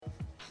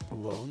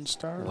Lone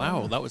Star?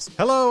 Wow, that was...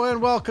 Hello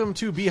and welcome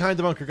to Behind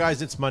the Bunker,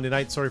 guys. It's Monday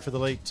night. Sorry for the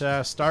late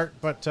start,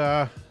 but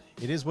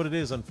it is what it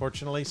is,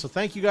 unfortunately. So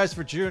thank you guys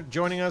for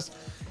joining us.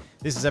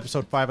 This is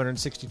episode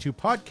 562,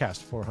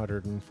 podcast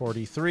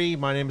 443.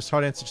 My name is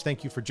Todd Ansich.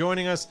 Thank you for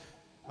joining us.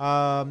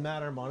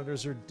 Matt, our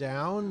monitors are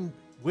down.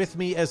 With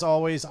me, as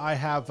always, I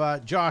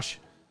have Josh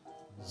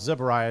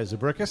Zabariah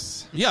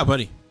Zubrickus. Yeah,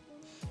 buddy.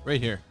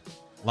 Right here.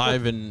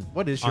 Live and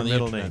What is your on the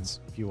middle name, internets.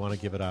 if you want to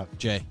give it up?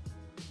 Jay.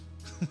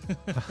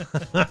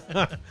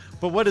 But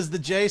what does the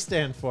J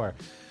stand for?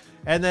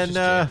 And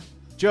then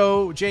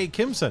Joe J.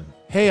 Kimson.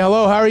 Hey,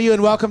 hello, how are you?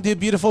 And welcome to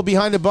beautiful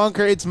Behind the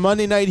Bunker. It's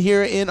Monday night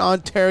here in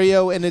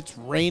Ontario, and it's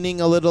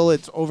raining a little.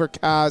 It's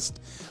overcast,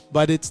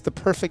 but it's the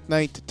perfect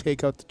night to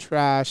take out the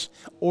trash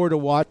or to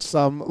watch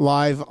some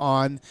live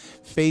on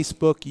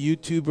Facebook,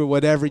 YouTube, or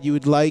whatever you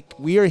would like.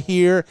 We are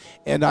here,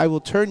 and I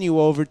will turn you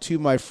over to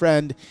my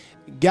friend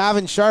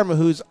Gavin Sharma,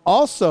 who's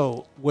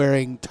also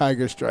wearing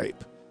Tiger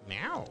Stripe.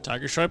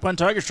 Tiger Stripe on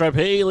Tiger Stripe.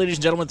 Hey, ladies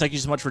and gentlemen, thank you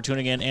so much for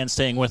tuning in and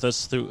staying with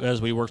us as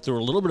we work through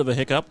a little bit of a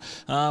hiccup.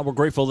 We're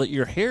grateful that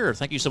you're here.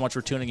 Thank you so much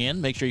for tuning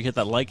in. Make sure you hit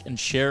that like and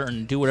share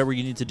and do whatever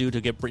you need to do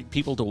to get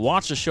people to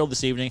watch the show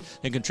this evening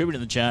and contribute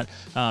in the chat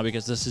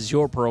because this is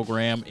your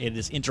program. It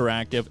is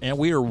interactive, and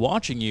we are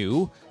watching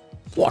you,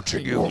 my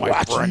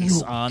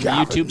friends, on the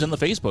YouTubes and the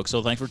Facebook.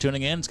 So thanks for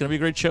tuning in. It's going to be a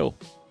great show.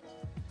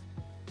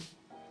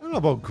 I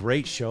don't know about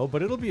great show,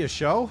 but it'll be a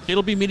show.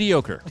 It'll be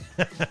mediocre.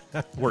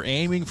 We're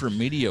aiming for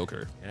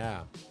mediocre.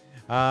 Yeah.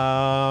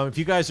 If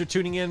you guys are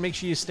tuning in, make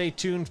sure you stay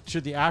tuned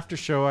to the after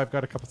show. I've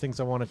got a couple things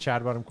I want to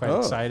chat about. I'm quite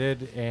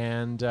excited.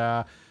 And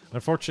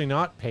unfortunately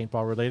not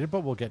paintball related,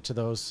 but we'll get to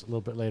those a little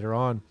bit later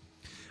on.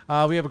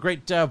 We have a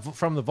great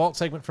from the Vault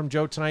segment from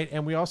Joe tonight.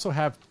 And we also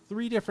have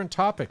 3 different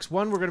topics.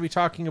 One, we're going to be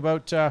talking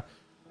about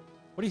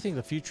what do you think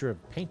the future of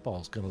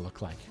paintball is going to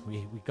look like?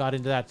 We got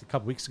into that a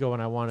couple weeks ago,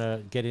 and I want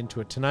to get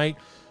into it tonight.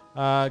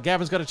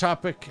 Gavin's got a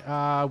topic,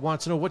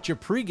 wants to know what your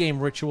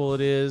pregame ritual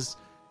it is,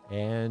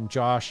 and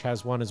Josh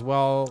has one as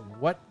well.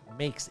 What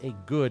makes a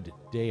good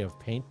day of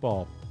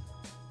paintball?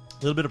 A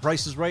little bit of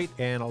Price is Right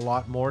and a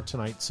lot more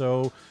tonight,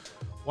 so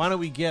why don't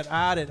we get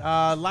at it?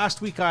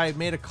 Last week I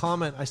made a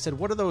comment. I said,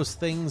 what are those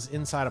things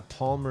inside a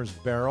Palmer's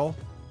barrel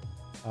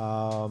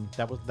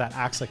that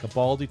acts like a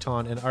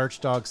Baldyton? And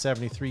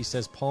Archdog73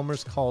 says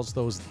Palmer's calls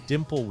those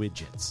dimple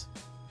widgets.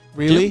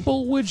 Really?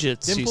 Dimple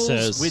widgets, Dimples he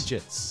says.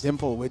 widgets.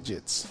 Dimple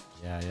widgets.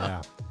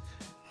 Yeah.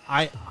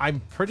 I'm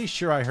pretty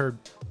sure I heard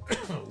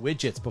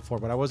widgets before,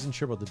 but I wasn't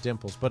sure about the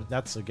dimples. But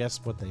that's, I guess,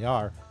 what they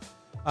are.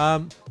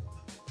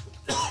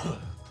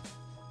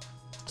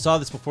 Saw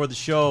this before the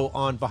show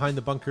on Behind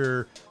the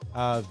Bunker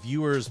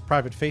viewers'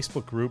 private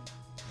Facebook group.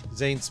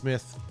 Zane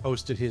Smith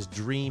posted his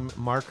dream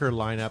marker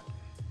lineup,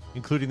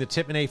 including the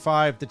Tippmann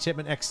A5, the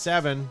Tippmann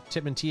X7,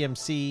 Tippmann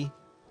TMC,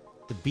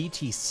 the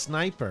BT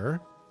Sniper,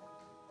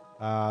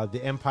 the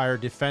Empire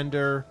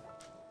Defender,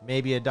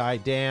 maybe a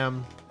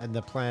Diadem, and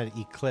the Planet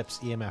Eclipse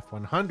EMF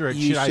 100.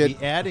 Should I be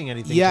adding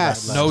anything to that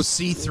list? No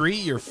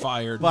C3, you're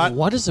fired. But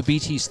What is a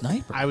BT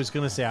Sniper? I was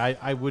going to say,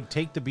 I would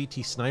take the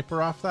BT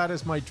Sniper off that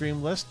as my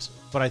dream list,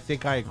 but I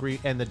think I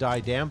agree, and the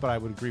Diadem, but I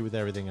would agree with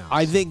everything else.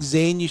 I think,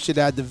 Zane, you should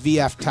add the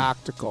VF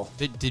Tactical.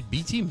 Did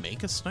BT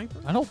make a sniper?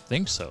 I don't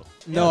think so.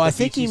 No, the I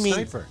think BT you mean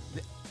Sniper.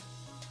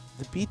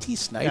 the BT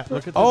Sniper.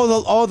 look at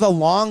the- the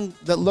long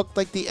that looked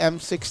like the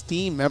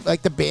M16, remember,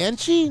 like the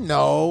Banshee.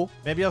 No,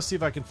 Maybe I'll see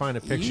if I can find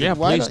a picture. Yeah,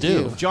 Why please don't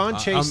do. you? John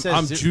Chase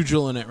I'm says...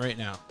 jujuling it right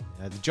now.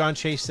 John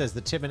Chase says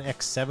the Tippmann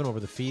X7 over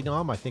the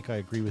Phenom. I think I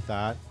agree with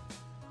that.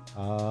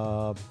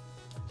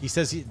 He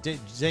says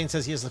Zane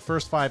says he has the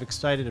first 5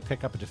 excited to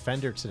pick up a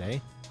Defender today.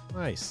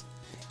 Nice.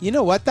 You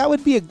know what? That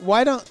would be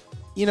why don't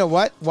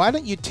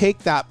you take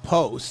that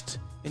post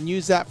and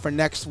use that for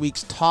next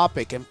week's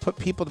topic and put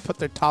people to put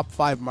their top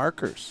 5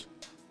 markers.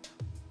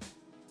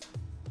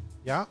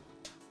 Yeah.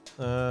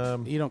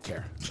 You don't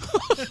care.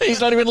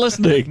 He's not even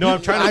listening. No,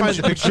 I'm trying to find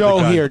the picture. Joe of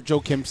the gun. here, Joe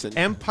Kimson.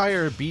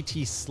 Empire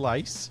BT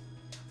Slice.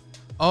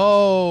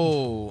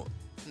 Oh.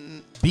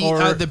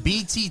 Or- The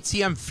BT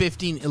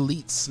TM15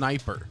 Elite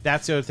Sniper.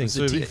 That's the other thing. It's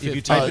So a if you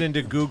T15. type it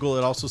into Google,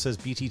 it also says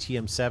BT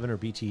TM7 or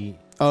BT.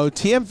 Oh,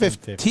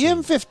 TM15.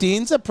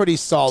 TM15's a pretty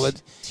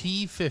solid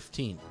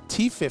T15.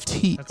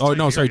 T15. Oh,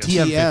 no, sorry,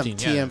 TM,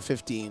 TM15. Yeah.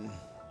 TM15.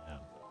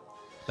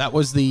 That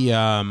was the,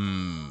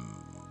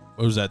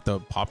 what was that, the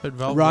poppet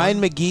valve?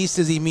 Ryan one? McGee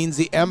says he means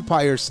the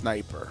Empire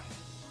Sniper.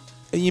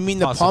 And you mean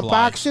the Possible pump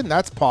lie. action?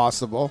 That's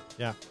possible.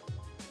 Yeah.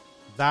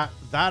 That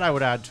I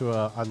would add to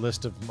a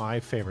list of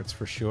my favorites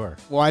for sure.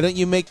 Why don't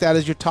you make that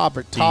as your top?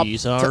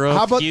 These are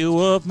a few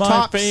of my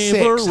top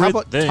favorite 6? How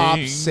about top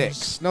things.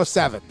 6? No,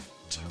 7.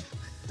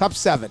 Top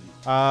 7.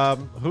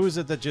 Who is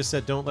it that just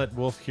said, don't let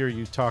Wolf hear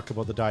you talk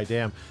about the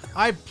Diadem?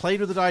 I've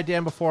played with the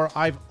Diadem before.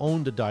 I've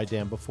owned a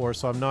Diadem before,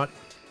 so I'm not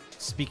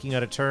speaking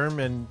out of term.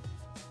 And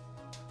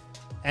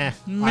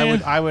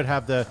I would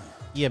have the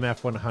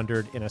EMF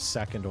 100 in a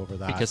second over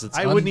that. Because it's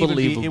I wouldn't even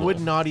be, it unbelievable. would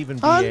not even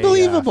be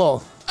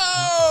Unbelievable.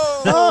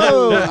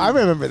 Oh, I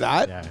remember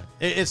that. Yeah,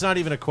 it's not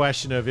even a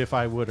question of if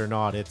I would or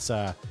not. It's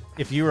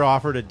if you were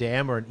offered a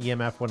DAM or an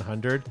EMF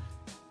 100,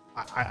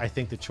 I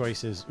think the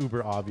choice is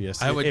uber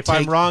obvious. If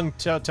I'm wrong,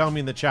 tell me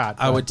in the chat.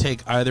 I would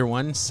take either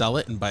one, sell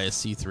it, and buy a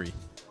C3.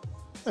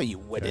 No, you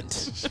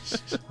wouldn't.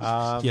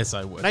 Yes,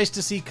 I would. Nice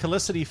to see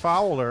Calicity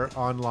Fowler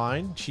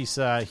online. She's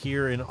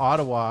here in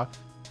Ottawa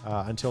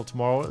until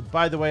tomorrow.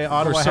 By the way,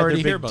 Ottawa had sorry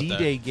their to hear big about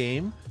D-Day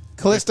game.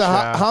 Callista,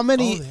 how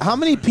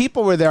many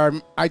people were there?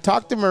 I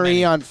talked to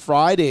Marie on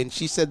Friday, and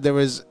she said there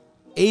was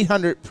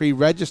 800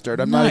 pre-registered.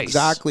 I'm not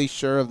exactly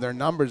sure of their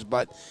numbers,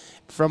 but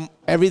from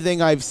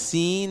everything I've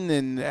seen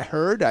and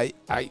heard,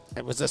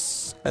 it was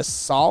a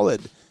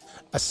solid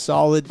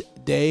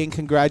day, and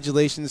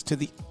congratulations to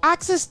the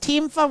Axis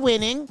team for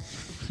winning.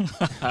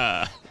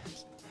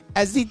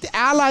 As the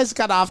Allies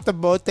got off the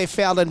boat, they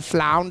failed and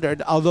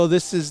floundered, although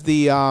this is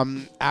the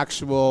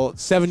actual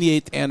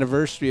 78th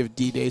anniversary of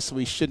D-Day, so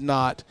we should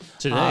not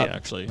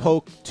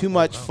poke too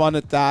much fun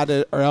at that,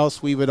 or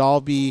else we would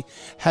all be,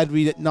 had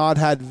we not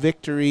had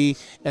victory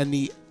and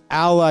the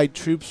Allied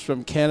troops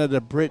from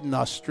Canada, Britain,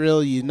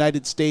 Australia,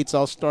 United States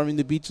all storming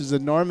the beaches of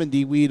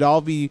Normandy, we'd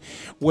all be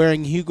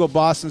wearing Hugo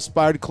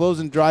Boss-inspired clothes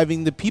and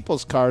driving the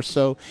people's car.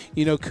 So,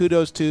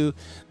 kudos to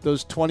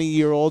those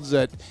 20-year-olds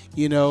that,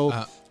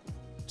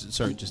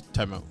 Sorry, just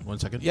time out 1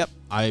 second. Yep.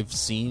 I've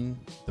seen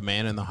the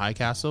Man in the High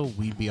Castle.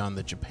 We'd be on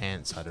the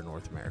Japan side of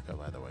North America,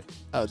 by the way.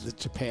 Oh, the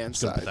Japan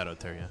Just gonna side. put that out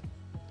there, yeah.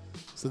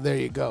 So there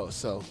you go.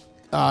 So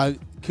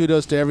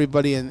kudos to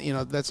everybody, and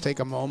let's take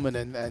a moment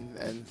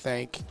and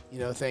thank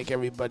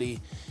everybody,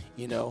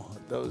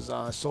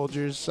 those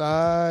soldiers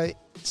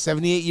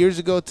 78 years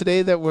ago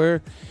today that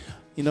were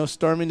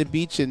storming the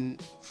beach in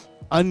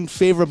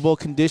unfavorable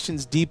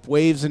conditions, deep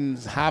waves,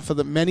 and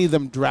many of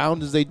them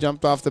drowned as they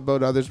jumped off the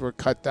boat. Others were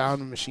cut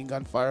down in machine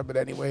gun fire. But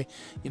anyway,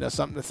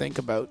 something to think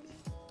about.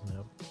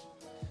 Yep.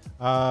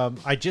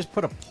 I just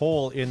put a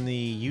poll in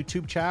the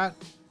YouTube chat: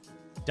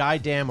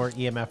 DAM or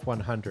EMF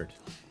 100.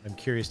 I'm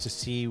curious to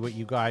see what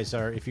you guys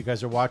are. If you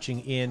guys are watching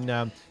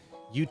in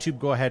YouTube,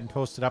 go ahead and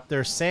post it up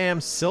there. Sam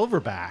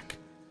Silverback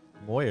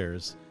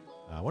Moyers,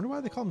 I wonder why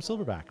they call him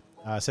Silverback.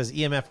 Says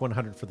EMF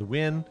 100 for the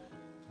win.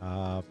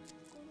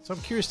 So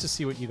I'm curious to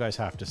see what you guys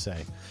have to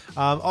say.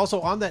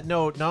 Also, on that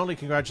note, not only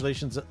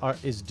congratulations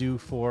is due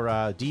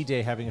for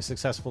D-Day having a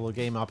successful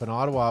game up in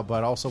Ottawa,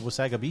 but also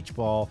Wasaga Beach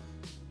Ball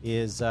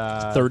is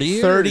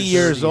 30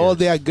 years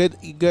old. Yeah, good.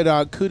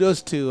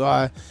 Kudos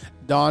to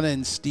Donna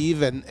and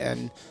Steve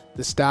and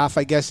the staff.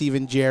 I guess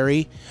even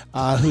Jerry,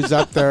 who's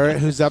up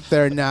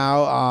there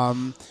now.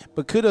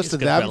 But kudos to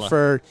them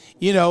for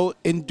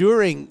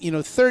enduring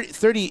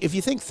 30. If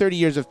you think 30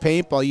 years of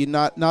paintball, you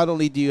not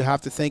only do you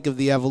have to think of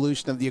the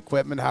evolution of the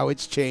equipment, how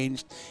it's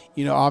changed,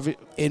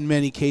 in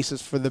many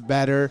cases for the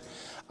better.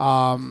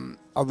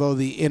 Although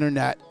the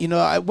internet,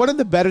 one of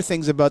the better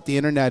things about the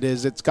internet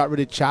is it's got rid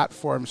of chat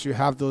forums. You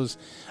have those,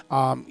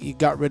 you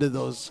got rid of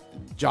those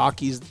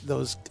jockeys,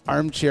 those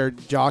armchair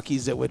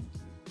jockeys that would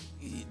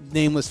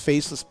nameless,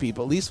 faceless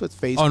people. At least with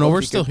Facebook. Oh no,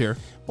 we're still here.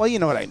 Well, you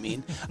know what I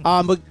mean.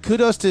 But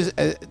kudos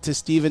to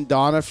Steve and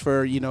Donna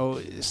for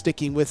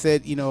sticking with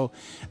it.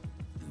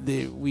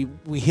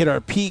 We hit our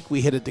peak,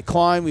 we hit a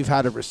decline, we've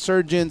had a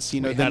resurgence.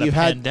 We've had a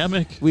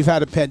pandemic. We've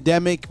had a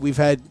pandemic. We've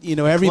had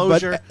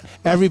everybody's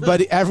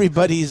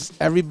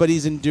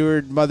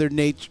endured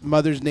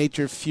Mother's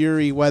Nature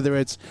fury, whether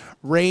it's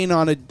rain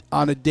on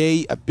a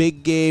day, a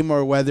big game,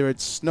 or whether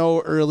it's snow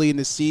early in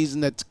the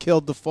season that's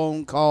killed the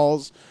phone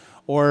calls.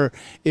 Or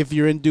if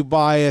you're in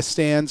Dubai, a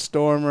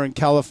sandstorm, or in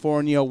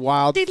California,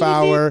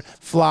 wildfire,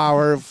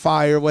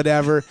 fire,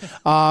 whatever,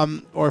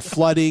 or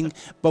flooding.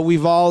 But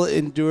we've all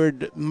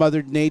endured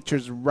Mother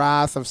Nature's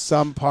wrath of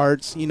some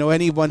parts.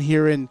 Anyone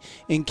here in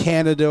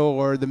Canada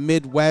or the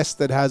Midwest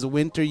that has a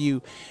winter,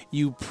 you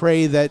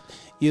pray that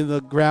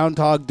the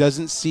groundhog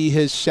doesn't see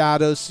his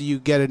shadow, so you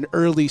get an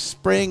early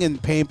spring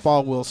and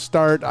paintball will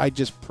start. I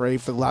just pray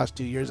for the last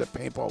 2 years that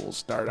paintball will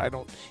start. I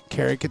don't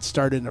care. It could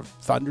start in a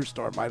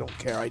thunderstorm. I don't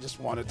care. I just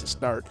want it to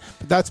start.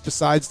 But that's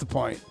besides the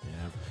point.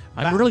 Yeah.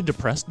 I'm really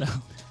depressed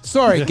now.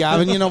 Sorry,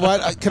 Gavin. You know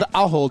what?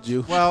 I'll hold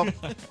you. Well,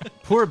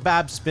 poor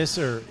Bab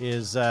Spisser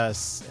is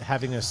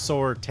having a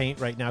sore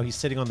taint right now. He's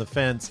sitting on the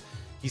fence.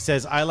 He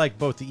says, I like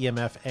both the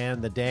EMF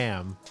and the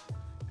DAM.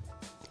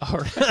 All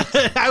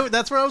right.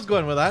 That's where I was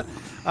going with that.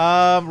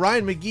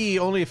 Ryan McGee,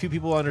 only a few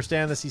people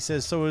understand this. He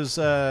says, so is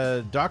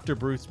Dr.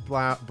 Bruce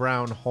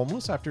Brown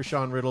homeless after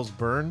Sean Riddles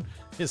burned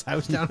his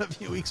house down a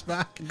few weeks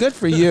back? Good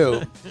for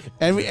you.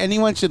 And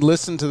anyone should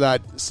listen to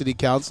that city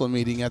council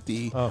meeting at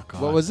the,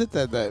 what was it?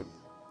 The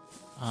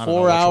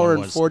 4 hour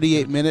and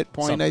 48 minute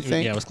point, I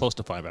think. Yeah, it was close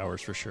to 5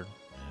 hours for sure.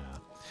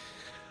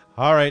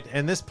 All right,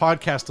 and this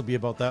podcast will be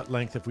about that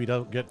length if we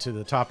don't get to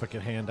the topic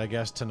at hand, I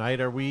guess, tonight.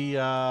 Are we,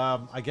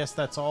 I guess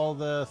that's all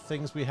the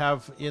things we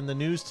have in the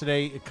news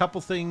today. A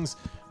couple things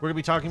we're going to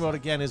be talking about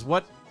again is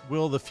what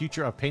will the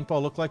future of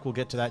paintball look like? We'll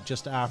get to that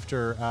just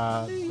after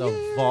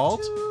the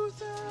vault.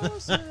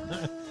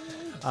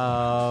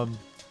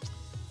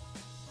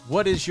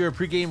 What is your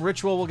pregame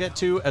ritual we'll get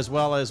to, as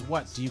well as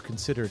what do you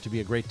consider to be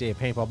a great day of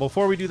paintball?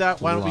 Before we do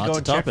that, why don't we Lots go of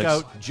and check topics.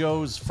 out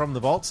Joe's From the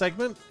Vault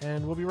segment,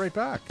 and we'll be right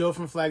back. Joe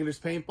from Flagler's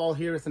Paintball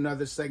here with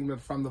another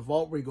segment from the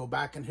Vault where we go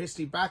back in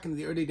history, back into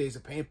the early days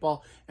of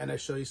paintball, and I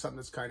show you something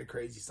that's kind of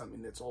crazy,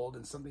 something that's old,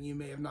 and something you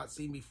may have not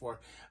seen before.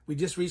 We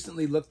just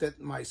recently looked at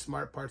my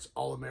Smart Parts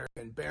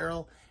All-American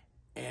barrel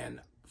and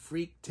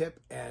Freak tip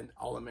and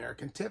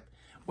All-American tip.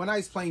 When I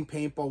was playing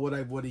paintball, what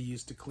I would have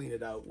used to clean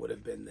it out would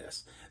have been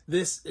this.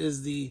 This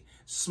is the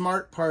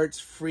Smart Parts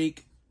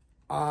Freak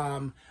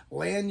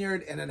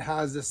lanyard, and it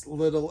has this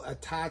little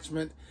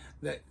attachment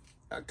that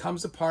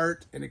comes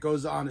apart, and it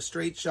goes on a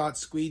straight shot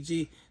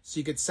squeegee, so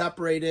you could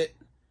separate it,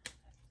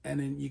 and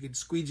then you could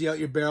squeegee out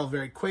your barrel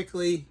very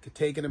quickly. You could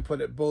take it and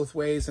put it both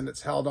ways, and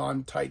it's held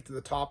on tight to the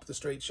top of the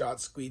straight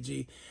shot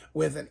squeegee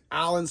with an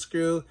Allen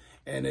screw,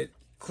 and it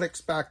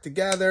clicks back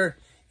together.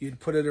 You'd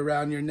put it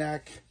around your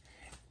neck,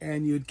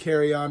 and you'd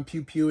carry on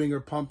pew-pewing or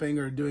pumping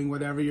or doing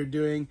whatever you're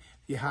doing.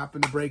 If you happen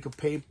to break a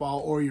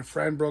paintball or your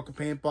friend broke a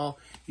paintball,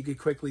 you could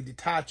quickly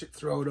detach it,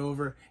 throw it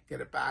over,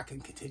 get it back,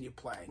 and continue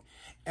playing.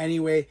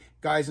 Anyway,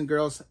 guys and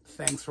girls,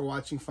 thanks for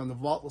watching From the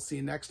Vault. We'll see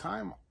you next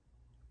time.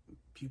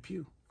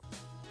 Pew-pew.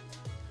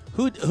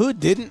 Who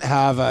didn't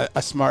have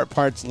a Smart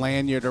Parts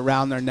lanyard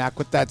around their neck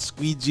with that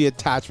squeegee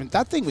attachment?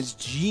 That thing was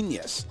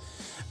genius.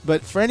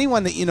 But for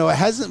anyone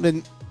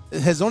that,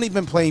 has only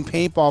been playing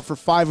paintball for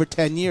 5 or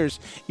 10 years,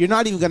 you're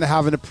not even going to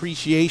have an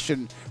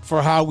appreciation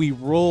for how we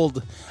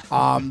rolled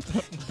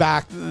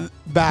back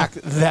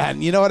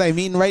then. You know what I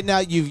mean? Right now,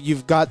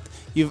 you've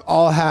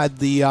all had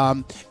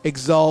the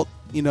Exalt,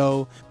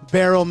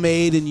 barrel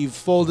made, and you've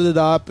folded it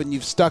up and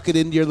you've stuck it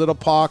into your little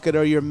pocket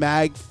or your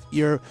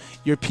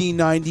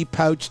P90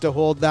 pouch to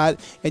hold that,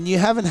 and you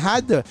haven't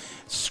had to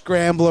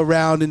scramble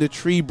around in a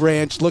tree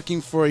branch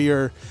looking for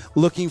your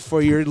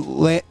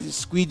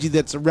squeegee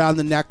that's around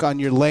the neck on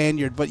your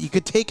lanyard. But you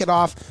could take it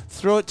off,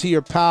 throw it to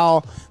your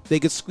pal, they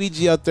could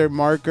squeegee out their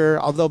marker,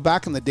 although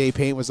back in the day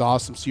paint was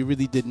awesome, so you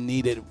really didn't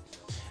need it.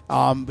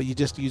 But you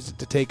just used it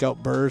to take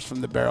out burrs from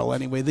the barrel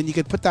anyway. Then you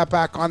could put that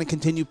back on and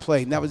continue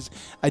playing. That was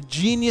a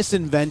genius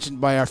invention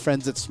by our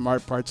friends at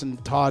Smart Parts,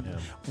 and Todd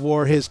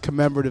wore his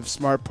commemorative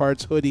Smart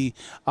Parts hoodie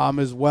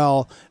as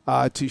well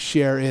to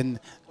share in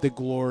the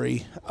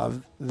glory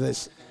of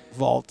this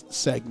Vault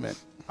segment.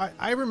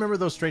 I remember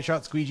those straight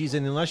shot squeegees,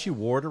 and unless you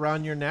wore it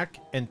around your neck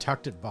and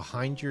tucked it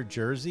behind your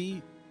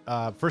jersey,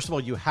 first of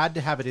all, you had to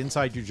have it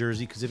inside your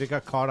jersey, because if it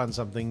got caught on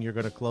something, you're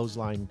going to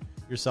clothesline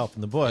yourself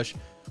in the bush.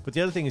 But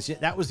the other thing is,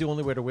 that was the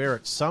only way to wear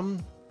it.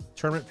 Some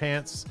tournament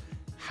pants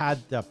had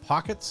the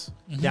pockets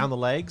down the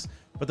legs,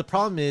 but the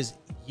problem is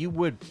you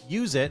would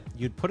use it,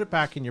 you'd put it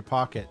back in your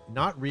pocket,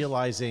 not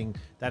realizing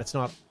that it's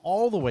not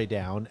all the way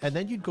down, and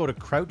then you'd go to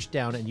crouch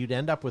down and you'd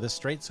end up with a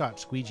straight shot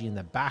squeegee in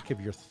the back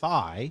of your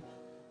thigh.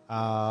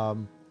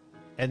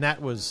 And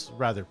that was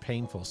rather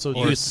painful. So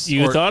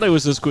You thought it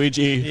was a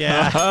squeegee.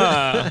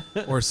 Yeah.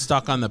 Or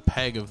stuck on the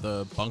peg of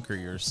the bunker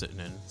you're sitting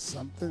in.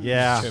 Something.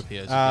 Yeah. Trip you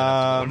as you get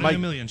up One in a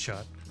million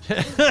shot.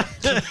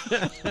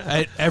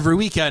 every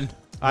weekend.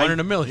 One in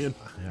a million.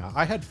 Yeah,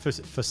 I had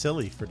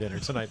fusilli for dinner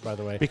tonight, by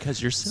the way.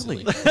 Because you're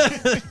silly.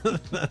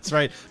 That's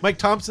right. Mike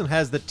Thompson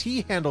has the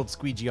T-handled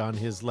squeegee on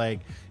his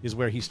leg, is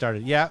where he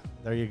started. Yeah,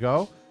 there you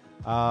go.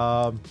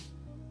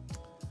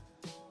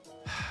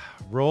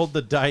 Rolled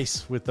the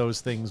dice with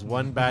those things.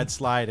 One bad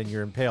slide and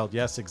you're impaled.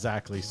 Yes,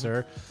 exactly,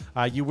 sir.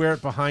 You wear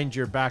it behind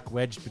your back,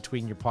 wedged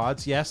between your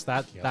pods. Yes,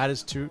 that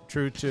is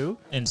true too.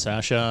 And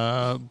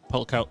Sasha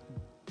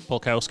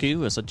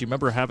Polkowski said, do you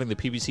remember having the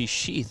PVC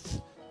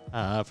sheath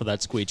for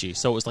that squeegee?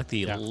 So it was like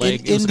the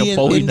leg. It was like a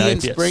Bowie Indian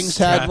knife. Springs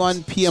Straps. had one.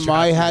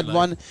 PMI had leg.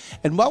 one.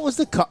 And what was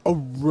the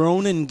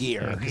Ronin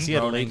gear? Because he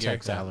had a Ronin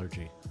latex gear.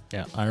 allergy.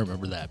 Yeah, I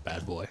remember that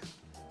bad boy.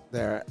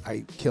 There,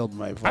 I killed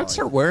my volume. I'd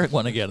start wearing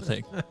one again, I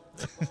think.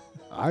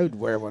 I would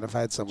wear one if I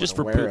had someone Just to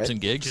for wear poops it.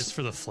 and gigs. Just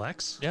for the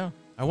flex? Yeah.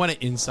 I want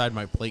it inside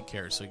my plate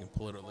carrier so you can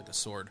pull it out like a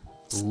sword.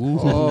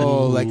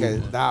 Oh,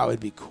 that would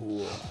be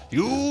cool.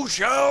 You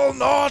shall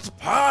not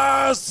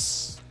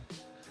pass.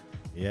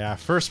 Yeah,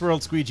 first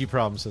world squeegee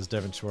problem, says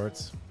Devin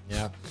Schwartz.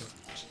 Yeah.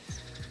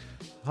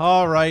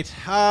 All right.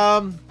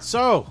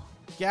 So,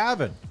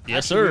 Gavin.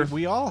 Yes, actually, sir.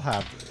 We all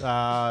have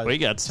We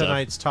got stuff.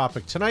 tonight's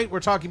topic. Tonight, we're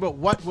talking about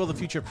what will the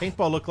future of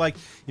paintball look like.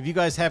 If you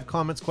guys have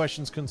comments,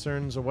 questions,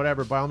 concerns, or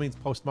whatever, by all means,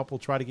 post them up. We'll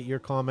try to get your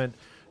comment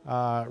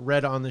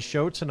read on the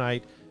show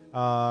tonight.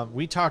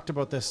 We talked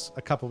about this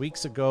a couple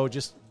weeks ago,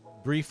 just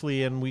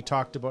briefly, and we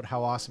talked about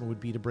how awesome it would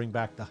be to bring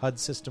back the HUD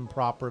system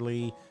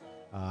properly.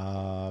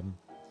 I'll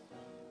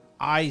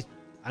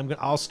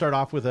start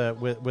off with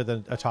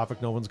a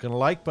topic no one's going to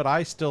like, but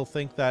I still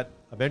think that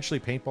eventually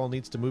paintball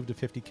needs to move to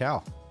 50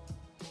 cal,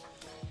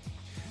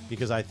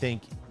 because I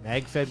think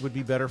MagFed would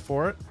be better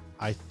for it.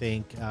 I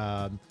think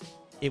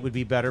it would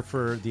be better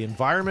for the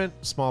environment,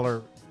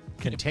 smaller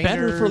containers,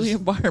 Better for the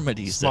environment,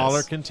 he smaller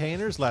says.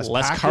 containers, less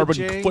carbon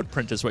packaging,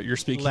 footprint is what you're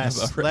speaking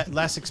about. Right?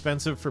 less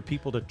expensive for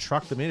people to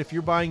truck them in. If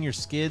you're buying your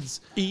skids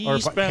or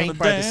Eastbound paint and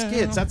by the down.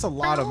 skids, that's a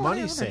lot of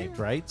money saved,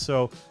 right?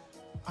 So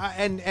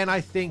And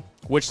I think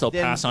which they'll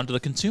then- pass on to the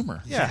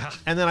consumer. Yeah.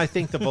 And then I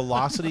think the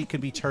velocity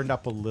could be turned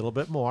up a little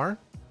bit more.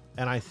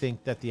 And I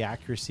think that the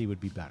accuracy would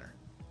be better.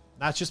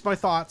 That's just my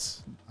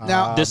thoughts.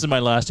 Now, This is my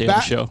last day of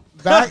the show.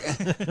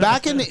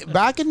 back in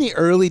the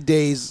early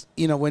days,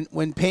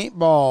 when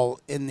paintball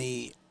in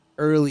the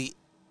early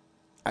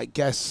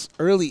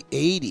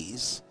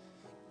 80s,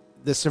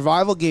 the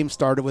survival game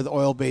started with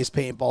oil-based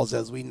paintballs,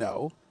 as we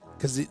know,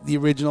 because the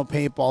original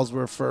paintballs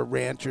were for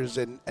ranchers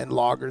and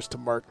loggers to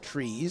mark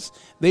trees.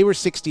 They were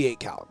 68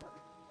 caliber.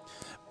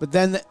 But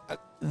then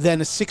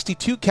a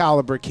 62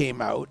 caliber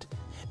came out,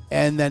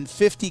 and then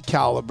 50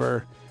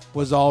 caliber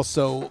was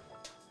also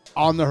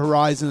on the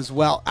horizon as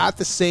well at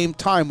the same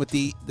time with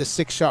the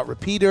 6-shot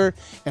repeater,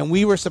 and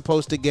we were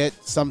supposed to get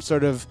some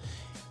sort of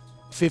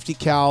 50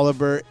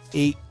 caliber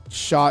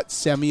 8-shot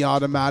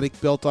semi-automatic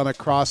built on a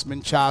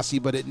Crossman chassis,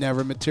 but it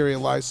never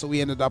materialized, so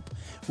we ended up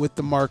with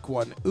the Mark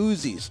I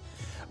Uzis.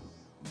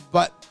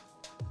 But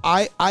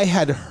I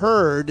had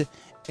heard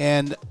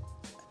and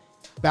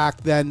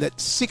back then that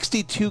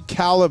 62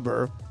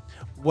 caliber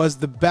was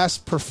the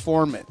best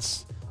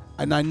performance.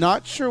 And I'm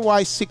not sure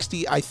why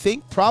 60. I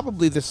think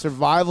probably the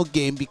survival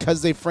game,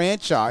 because they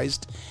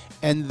franchised,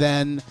 and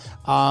then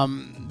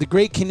the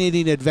Great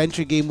Canadian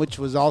Adventure Game, which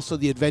was also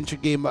the Adventure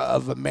Game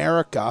of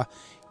America,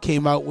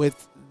 came out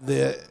with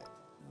the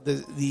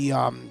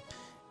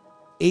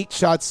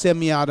 8-shot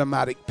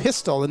semi-automatic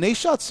pistol, and they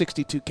shot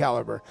 62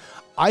 caliber.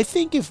 I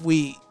think if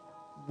we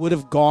would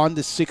have gone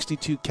to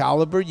 62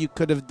 caliber, you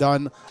could have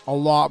done a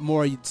lot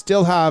more. You'd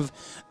still have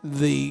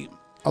a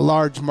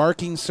large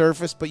marking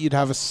surface, but you'd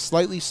have a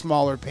slightly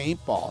smaller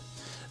paintball.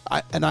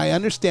 I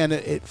understand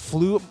it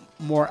flew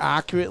more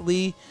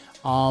accurately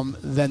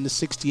than the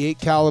 68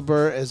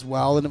 caliber as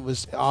well, and it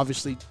was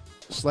obviously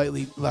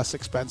slightly less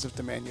expensive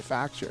to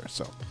manufacture.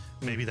 So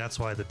maybe that's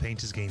why the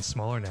paint is getting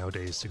smaller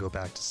nowadays to go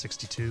back to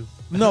 62.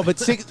 no,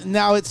 but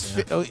now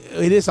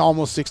it is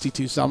almost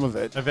 62. Some of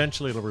it.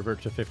 Eventually, it'll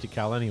revert to 50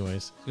 cal anyways. I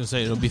was going to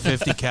say it'll be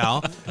 50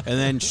 cal, and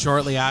then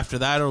shortly after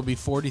that it'll be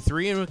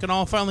 43, and we can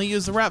all finally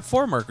use the Wrap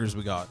 4 markers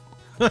we got.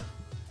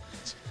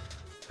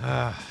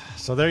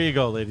 So there you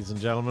go, ladies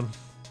and gentlemen.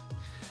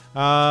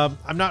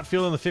 I'm not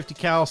feeling the 50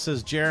 cal,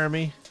 says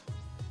Jeremy.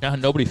 Yeah,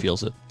 nobody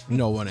feels it.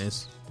 No one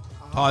is.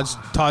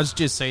 Todd's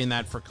just saying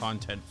that for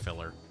content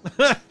filler.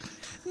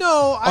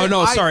 No,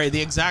 Sorry. The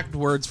exact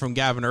words from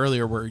Gavin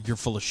earlier were "you're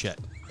full of shit."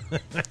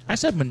 I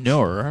said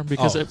manure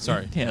because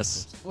sorry.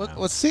 Yes.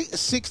 Well,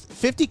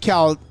 50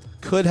 cal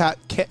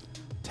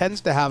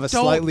tends to have a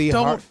slightly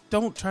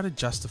Don't try to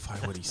justify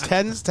what he said.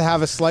 tends to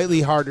have a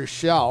slightly harder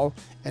shell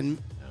and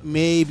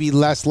maybe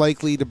less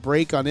likely to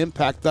break on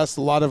impact. Thus,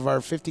 a lot of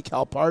our 50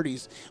 cal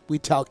parties, we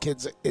tell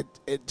kids it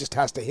just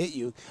has to hit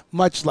you,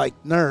 much like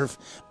Nerf.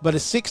 But a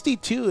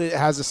 62, it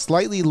has a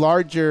slightly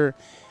larger,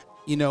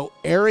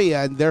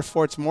 area, and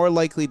therefore it's more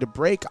likely to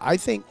break. I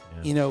think,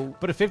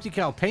 But a 50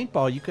 cal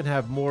paintball, you can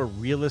have more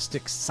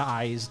realistic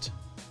sized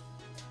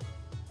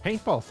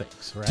paintball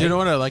things, right? Do you know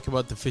what I like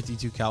about the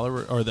 52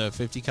 caliber or the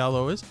 50 cal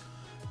though is?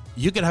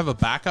 You could have a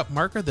backup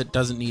marker that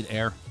doesn't need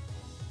air.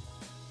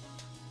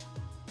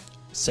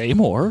 Say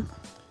more.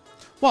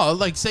 Well,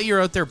 like say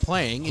you're out there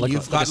playing and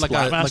you've got like a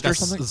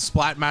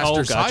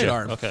Splatmaster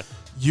sidearm. Okay.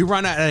 You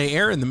run out of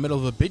air in the middle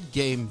of a bid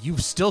game,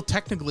 you've still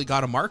technically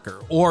got a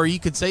marker. Or you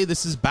could say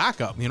this is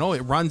backup. It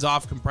runs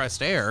off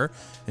compressed air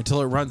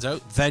until it runs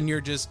out. Then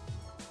you're just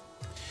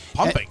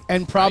pumping.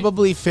 And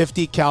probably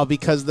 50 cal,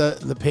 because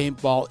the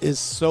paintball is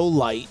so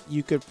light,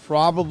 you could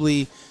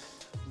probably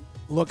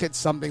look at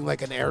something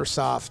like an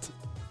airsoft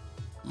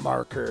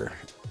marker,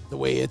 the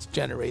way it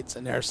generates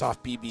an airsoft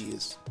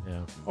BBs.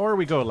 Yeah. Or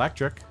we go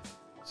electric,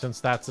 since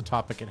that's the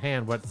topic at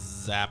hand. What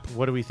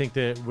do we think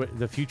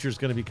the future is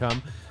going to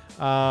become?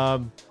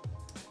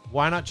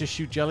 Why not just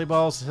shoot jelly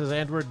balls, says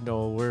Edward?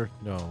 No.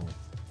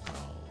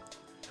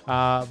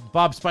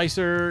 Bob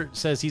Spicer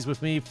says he's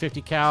with me,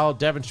 50 cal.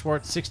 Devin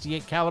Schwartz,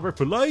 68 caliber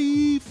for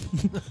life.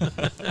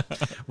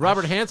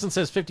 Robert Hansen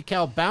says 50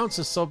 cal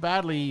bounces so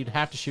badly you'd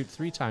have to shoot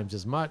 3 times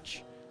as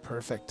much.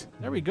 Perfect.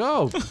 There we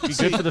go. Be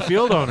good for the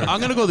field owner. I'm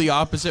going to go the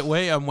opposite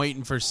way. I'm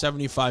waiting for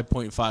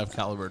 75.5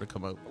 caliber to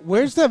come out.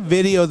 Where's that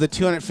video, the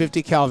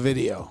 250 cal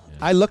video? Yeah.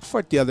 I looked for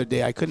it the other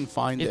day. I couldn't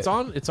find it. It's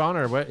on our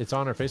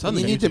Facebook.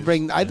 You need to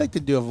bring. I'd like to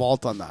do a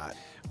vault on that.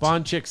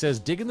 Bond Chick says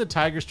digging the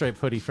tiger stripe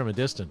hoodie from a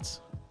distance,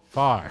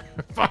 far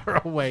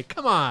away.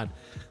 Come on,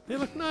 they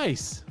look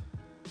nice.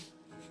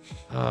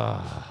 Look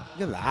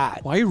at that.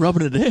 Why are you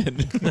rubbing it in?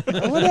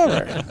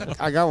 Whatever.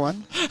 I got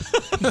one.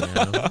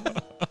 Yeah.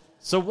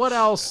 So what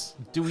else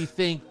do we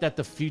think that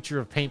the future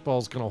of paintball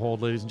is going to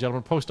hold, ladies and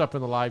gentlemen? Post up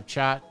in the live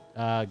chat.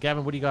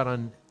 Gavin, what do you got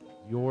on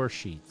your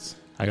sheets?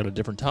 I got a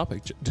different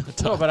topic.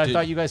 No, but I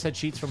thought you guys had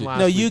sheets from last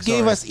week. No, you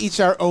gave us each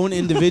our own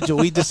individual.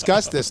 We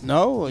discussed this,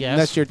 no? Yes,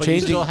 unless you're but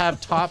changing. You still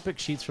have topic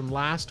sheets from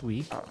last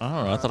week. I don't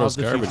know. I thought it was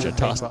garbage. I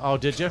tossed it. Oh,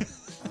 did you?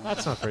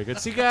 That's not very good.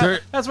 See, Gavin,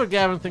 that's what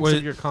Gavin thinks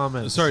of your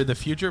comments. Sorry, the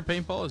future of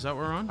paintball? Is that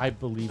what we're on? I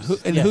believe so.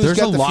 Who's There's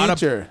got a the lot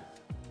future?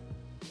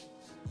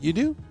 You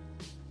do?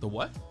 The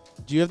what?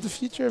 Do you have the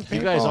future of paintball?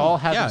 You guys all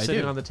have Yeah, them I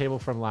sitting do. on the table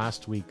from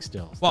last week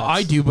still. Well, That's-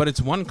 I do, but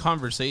it's one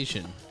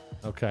conversation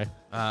Okay.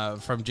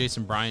 from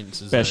Jason Bryant.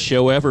 Says Best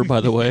show ever, by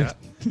the way.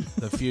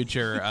 the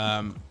future.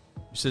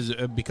 Says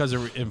because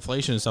of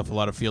inflation and stuff, a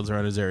lot of fields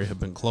around his area have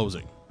been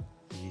closing.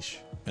 Yeesh.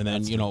 And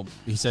then,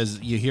 he says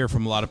you hear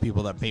from a lot of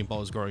people that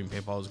paintball is growing,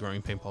 paintball is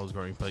growing, paintball is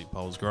growing,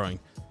 paintball is growing.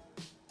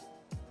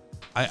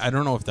 I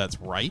don't know if that's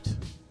right.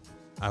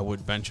 I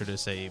would venture to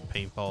say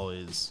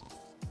paintball is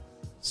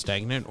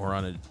stagnant or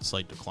on a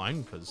slight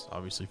decline because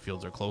obviously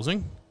fields are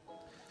closing.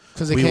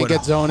 Because they can't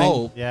get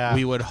zoning.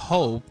 We would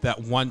hope that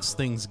once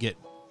things get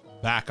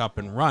back up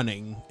and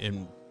running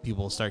and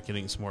people start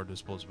getting some more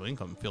disposable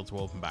income, fields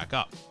will open back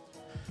up.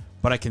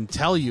 But I can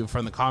tell you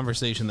from the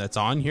conversation that's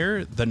on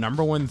here, the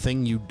number one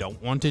thing you don't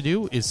want to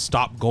do is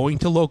stop going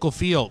to local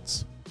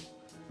fields.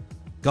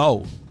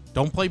 Go.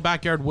 Don't play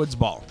backyard woods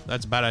ball.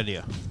 That's a bad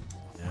idea.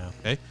 Yeah.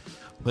 Okay?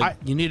 Like,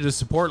 you need to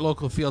support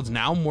local fields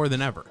now more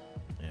than ever.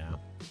 Yeah.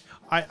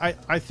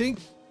 I think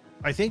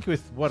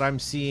with what I'm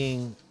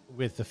seeing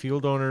with the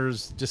field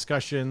owners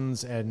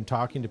discussions and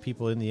talking to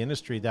people in the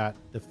industry that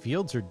the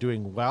fields are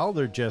doing well.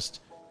 They're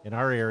just in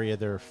our area,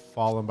 they're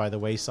fallen by the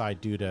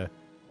wayside due to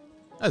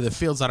The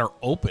fields that are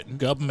open.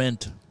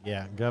 Government.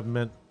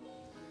 government.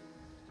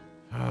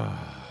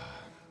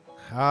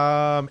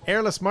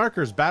 Airless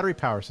markers, battery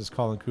power, says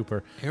Colin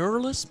Cooper.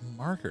 Airless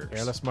markers.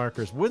 Airless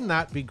markers. Wouldn't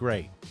that be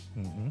great?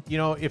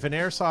 Mm-hmm. If an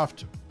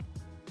airsoft,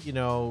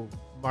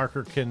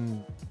 marker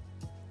can,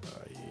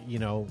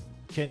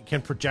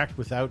 can project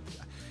without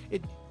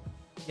it.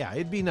 Yeah,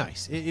 it'd be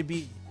nice. It'd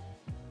be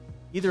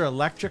either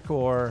electric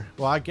or,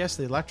 well, I guess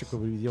the electric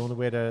would be the only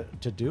way to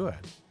do it.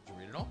 Did you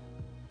read it all?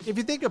 If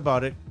you think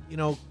about it,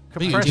 You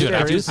compressed do it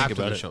air after, is, after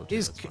about the it. show. Too.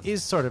 is That's fine.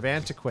 is sort of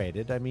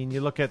antiquated. I mean,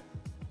 you look at.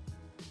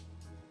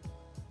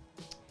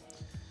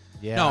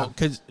 Yeah. No,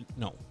 because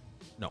no.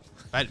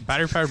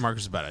 Battery powered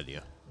markers is a bad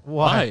idea.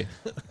 Why?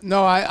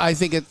 No, I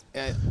think it's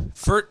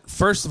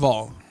First of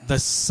all, the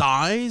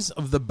size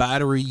of the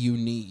battery you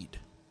need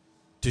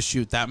to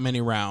shoot that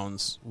many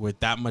rounds with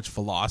that much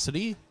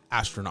velocity,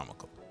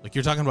 astronomical. Like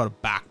you're talking about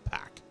a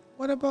backpack.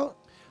 what about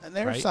an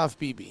airsoft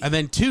BB? And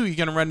then two, you're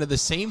going to run into the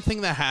same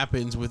thing that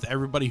happens with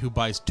everybody who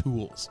buys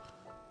tools.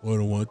 Well, I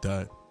don't want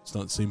that. It's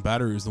not the same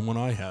battery as the one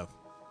I have.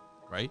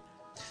 Right?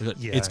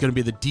 Yeah. It's going to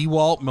be the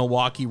DeWalt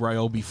Milwaukee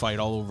Ryobi fight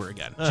all over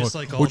again. Just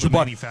like all Would the you buy-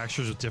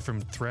 manufacturers with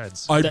different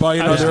threads. I'd buy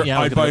I was- another. yeah,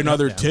 I was I'd buy gonna-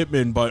 another yeah.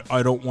 Tippmann, but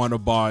I don't want to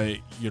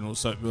buy.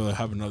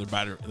 Have another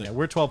battery. Yeah,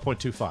 we're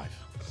 12.25.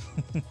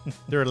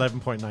 They're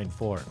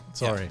 11.94.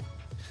 Sorry.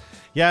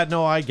 Yeah,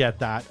 no, I get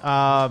that.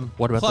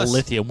 What about Plus- the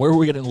lithium? Where are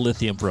we getting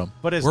lithium from?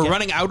 But as We're Ga-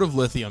 running out of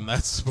lithium.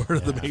 That's part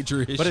of the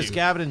major issue. But as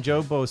Gavin and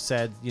Joe both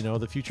said,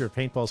 the future of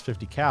paintball is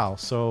 50 cal.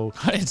 So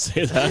I didn't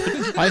say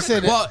that. I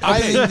said, Well, I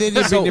okay. think they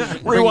need So, to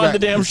bring Rewind back- the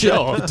damn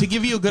show. to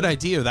give you a good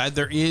idea of that,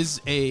 there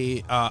is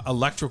a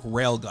electric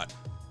rail gun.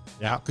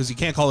 yeah, Because you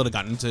can't call it a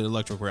gun; it's an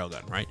electric rail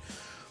gun, right?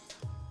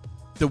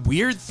 The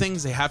weird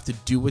things they have to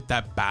do with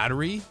that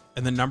battery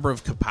and the number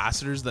of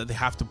capacitors that they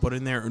have to put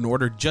in there in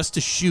order just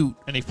to shoot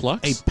Any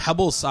flux? a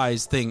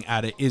pebble-sized thing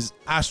at it is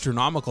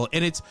astronomical,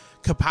 and it's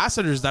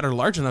capacitors that are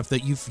large enough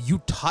that if you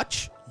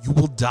touch, you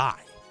will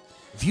die.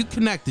 If you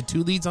connect the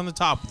two leads on the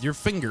top with your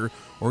finger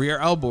or your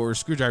elbow or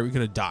screwdriver, you're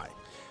going to die.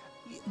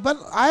 But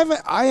I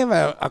have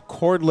a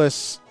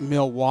cordless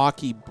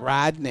Milwaukee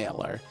brad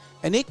nailer,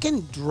 and it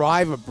can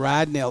drive a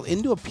brad nail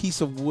into a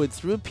piece of wood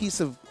through a piece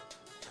of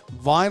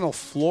vinyl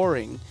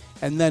flooring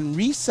and then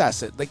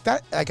recess it like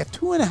that, like a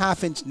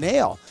 2.5-inch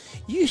nail.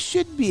 You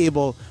should be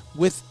able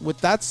with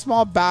that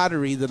small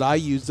battery that I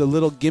use, the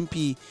little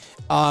gimpy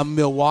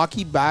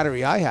Milwaukee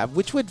battery I have,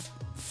 which would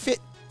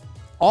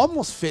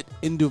almost fit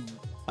into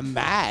a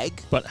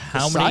mag. But The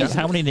how size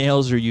of many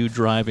nails are you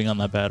driving on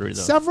that battery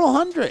though? Several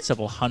hundred.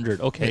 Several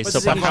hundred. Okay, but so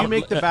see, but if how you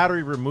make the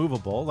battery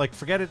removable, like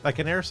forget it. Like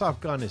an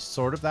airsoft gun is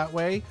sort of that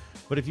way.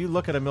 But if you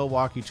look at a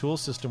Milwaukee tool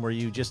system where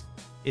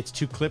it's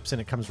 2 clips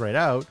and it comes right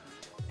out,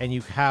 and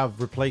you have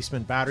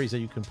replacement batteries that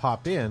you can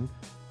pop in,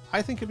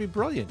 I think it'd be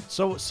brilliant.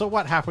 So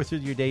what? Halfway through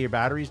your day, your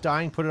battery's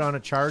dying. Put it on a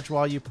charge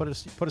while you put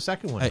a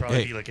second one. Hey,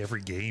 Probably be like every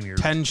game. You're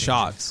 10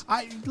 shots.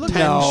 I look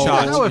 10 at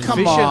shots. how Come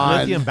efficient on.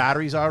 lithium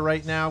batteries are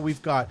right now.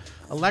 We've got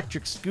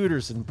electric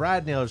scooters and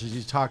brad nailers, as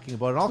you're talking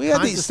about, and all We kinds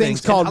have these of things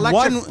and called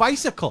electric one-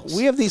 bicycles.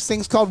 We have these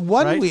things called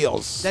one Right?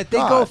 wheels That they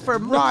go for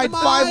ride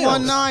miles.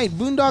 519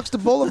 boondocks to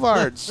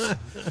boulevards.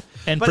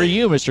 and but for it-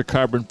 you, Mr.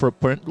 Carbon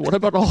Footprint, what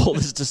about all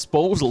this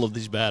disposal of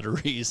these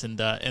batteries and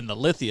the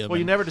lithium? Well,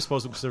 you and never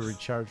dispose of them because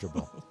they're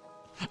rechargeable.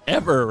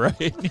 ever,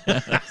 right?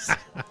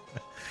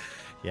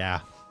 Yeah.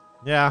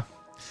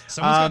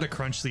 Someone's got to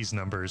crunch these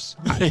numbers.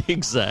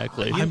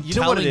 Exactly. I'm you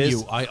know what telling it is?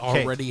 you, I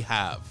Okay. already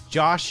have.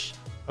 Josh,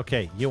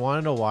 okay, you want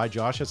to know why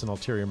Josh has an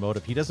ulterior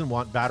motive? He doesn't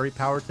want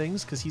battery-powered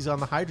things because he's on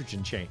the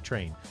hydrogen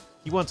train.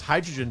 He wants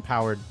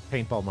hydrogen-powered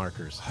paintball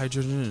markers.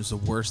 Hydrogen is the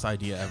worst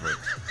idea ever.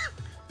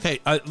 Okay,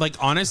 like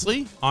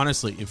honestly,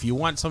 if you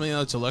want something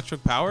that's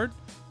electric powered,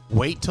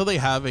 wait till they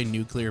have a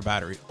nuclear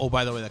battery. Oh,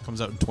 by the way, that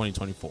comes out in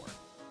 2024.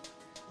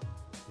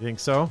 You think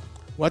so?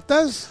 What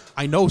does?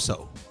 I know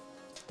so.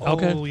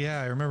 Okay. Oh,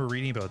 yeah, I remember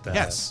reading about that.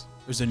 Yes.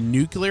 There's a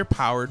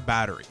nuclear-powered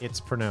battery. It's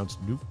pronounced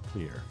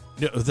nuclear.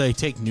 No, they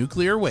take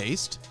nuclear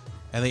waste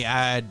and they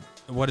add,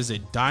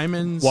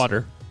 diamonds,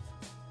 Water.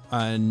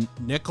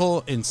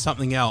 Nickel, and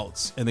something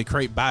else, and they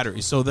create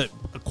batteries so that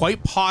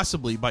quite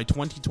possibly by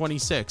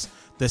 2026,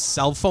 the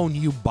cell phone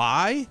you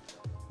buy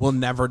will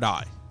never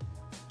die.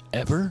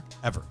 Ever?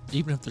 Ever.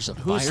 Even if there's a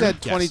Who fire? said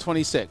Yes.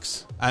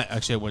 2026? I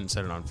wouldn't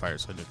set it on fire,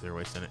 so I had nuclear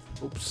waste in it.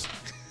 Oops.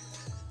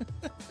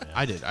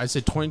 I did. I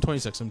said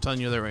 2026. I'm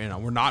telling you that right now.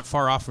 We're not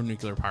far off from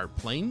nuclear-powered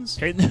planes.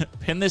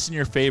 Pin this in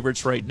your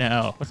favorites right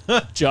now.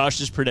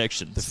 Josh's The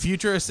predictions.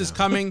 futurist is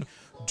coming.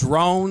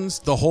 Drones,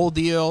 the whole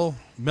deal.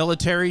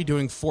 Military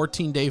doing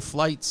 14-day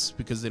flights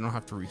because they don't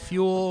have to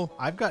refuel.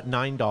 I've got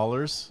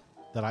 $9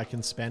 that I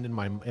can spend in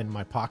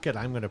my pocket.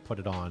 I'm going to put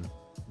it on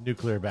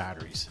nuclear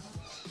batteries,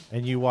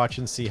 and you watch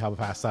and see how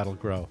fast that'll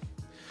grow.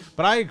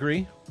 But I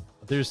agree.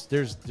 If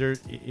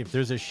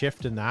there's a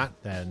shift in that,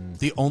 then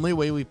The only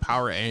way we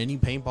power any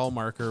paintball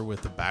marker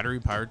with the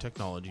battery-powered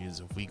technology is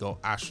if we go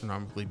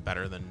astronomically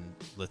better than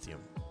lithium.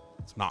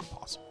 It's not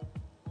possible.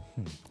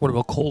 What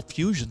about cold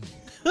fusion?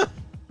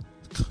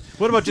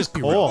 what about just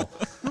coal?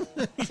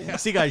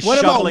 See guys What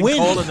about shoveling wind?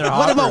 coal in their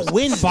What hoppers. about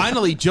wind?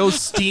 Finally, Joe's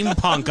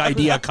steampunk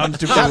idea comes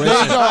to There you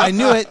fruition. go. I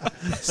knew it.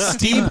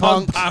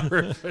 Steampunk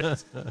Steampunk.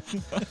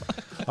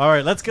 power. All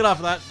right, let's get off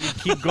of that. And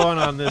keep going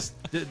on this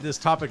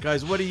topic,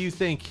 guys. What do you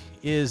think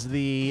is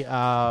the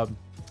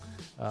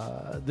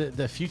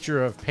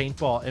future of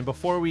paintball? And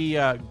before we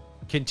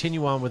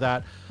continue on with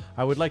that,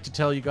 I would like to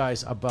tell you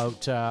guys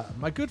about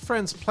my good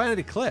friends Planet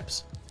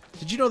Eclipse.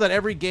 Did you know that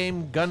every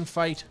game,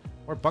 gunfight,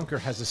 or bunker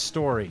has a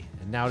story?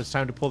 And now it's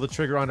time to pull the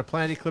trigger on a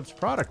Planet Eclipse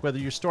product. Whether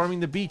you're storming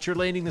the beach or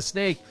landing the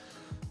snake,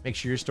 make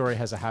sure your story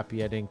has a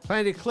happy ending.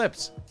 Planet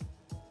Eclipse,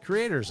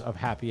 creators of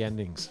happy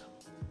endings.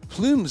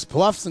 Plumes,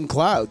 Bluffs, and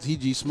Clouds.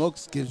 EG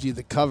Smokes gives you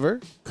the cover,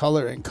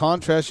 color, and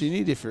contrast you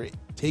need if you're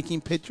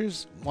taking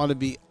pictures, want to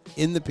be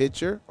in the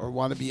picture, or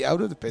want to be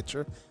out of the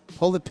picture.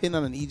 Pull the pin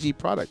on an EG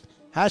product.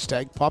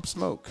 Hashtag Pop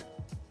Smoke.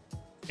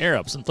 Air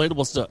Ups,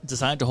 inflatables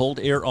designed to hold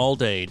air all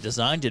day.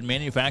 Designed and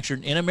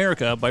manufactured in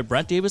America by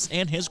Brent Davis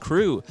and his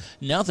crew.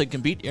 Nothing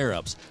can beat Air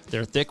Ups.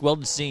 They're thick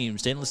welded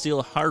seams, stainless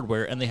steel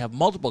hardware, and they have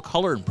multiple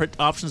color and print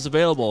options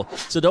available.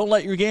 So don't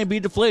let your game be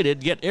deflated.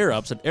 Get Air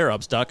Ups at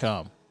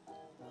airups.com.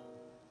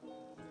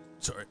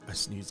 Sorry, I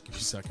sneezed. Give me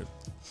a second.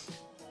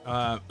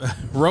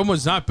 Rome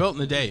was not built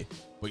in a day,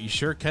 but you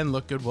sure can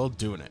look good while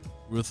doing it.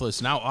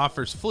 Ruthless now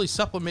offers fully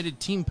supplemented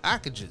team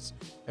packages.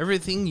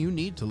 Everything you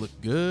need to look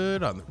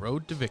good on the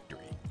road to victory.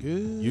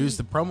 Good. Use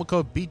the promo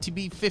code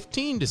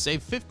BTB15 to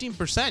save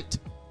 15%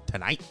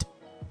 tonight.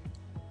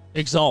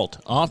 Exalt,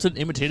 often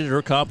imitated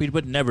or copied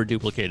but never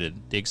duplicated.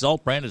 The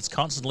Exalt brand is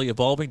constantly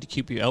evolving to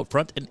keep you out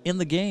front and in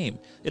the game.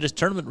 It is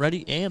tournament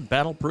ready and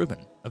battle proven.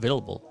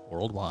 Available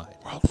worldwide.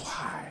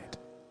 Worldwide.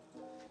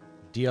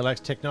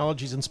 DLX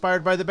Technologies,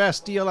 inspired by the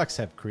best. DLX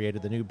have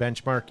created the new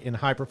benchmark in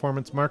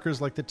high-performance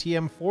markers like the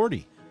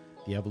TM40.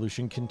 The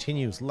evolution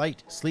continues,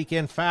 light, sleek,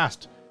 and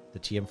fast. The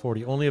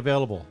TM40 only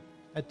available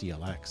at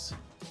DLX.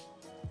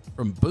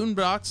 From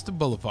boondocks to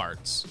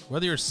boulevards,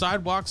 whether you're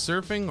sidewalk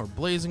surfing or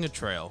blazing a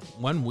trail,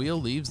 one wheel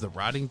leaves the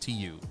riding to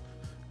you.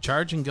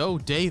 Charge and go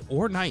day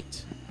or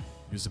night.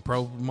 Use the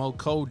promo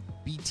code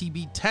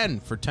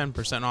BTB10 for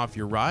 10% off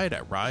your ride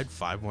at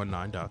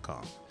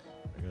ride519.com.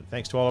 Very good.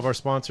 Thanks to all of our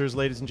sponsors,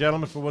 ladies and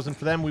gentlemen. If it wasn't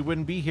for them, we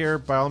wouldn't be here.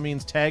 By all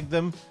means, tag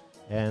them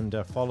and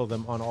follow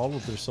them on all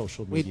of their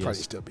social We'd medias.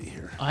 probably still be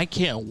here. I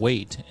can't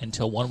wait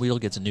until one wheel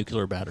gets a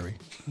nuclear battery.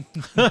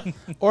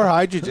 Or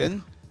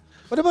hydrogen.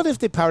 What about if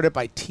they powered it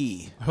by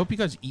tea? I hope you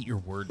guys eat your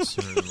words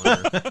sooner than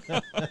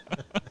later.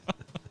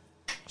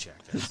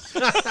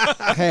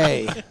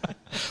 Hey.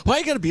 Why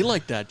you gotta be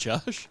like that,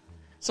 Josh?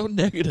 So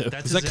negative.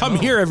 That's Because I his come MO.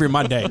 here every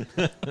Monday.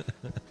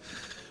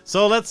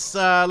 So let's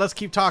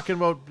keep talking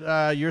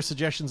about your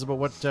suggestions about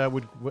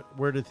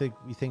where do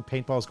you think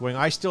paintball is going.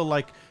 I still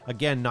like,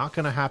 again, not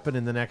going to happen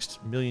in the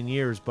next million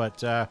years,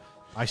 but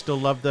I still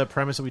love the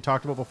premise that we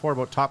talked about before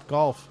about Top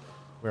Golf,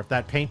 where if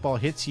that paintball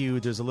hits you,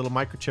 there's a little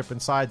microchip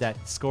inside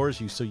that scores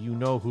you, so you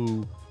know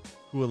who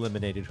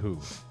eliminated who.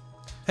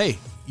 Hey,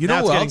 you Now know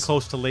it's what getting else?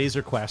 close to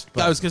Laser Quest.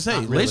 But I was going to say,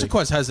 not really. Laser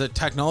Quest has a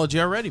technology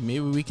already. Maybe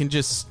we can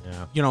just,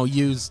 Yeah.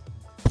 use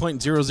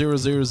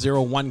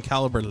 .00001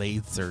 caliber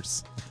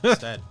lasers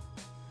instead.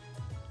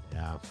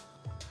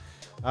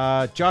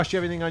 Yeah. Josh, do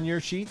you have anything on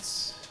your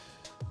sheets?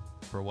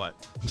 For what?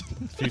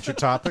 Future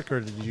topic,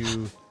 or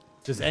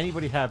does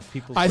anybody have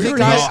people? I think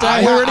already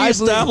I already believe-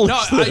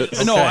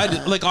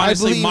 established. Like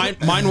honestly,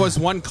 believe- mine was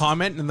one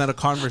comment and then a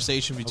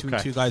conversation between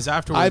Okay. two guys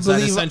afterwards I that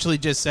believe- essentially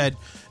just said,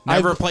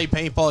 never play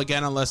paintball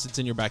again unless it's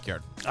in your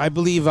backyard. I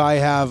believe I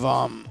have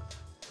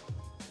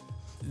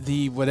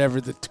the whatever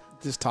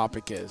this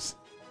topic is.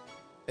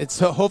 It's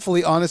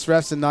hopefully honest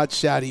refs and not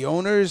shady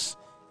owners.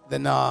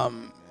 Then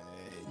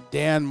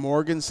Dan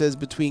Morgan says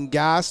between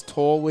gas,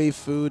 tollway,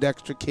 food,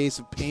 extra case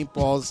of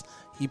paintballs,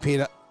 he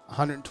paid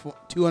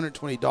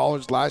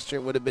 $220 last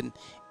year. It would have been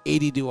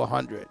 $80 to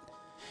 $100.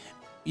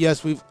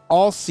 Yes, we've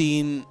all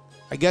seen.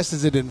 I guess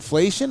is it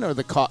inflation or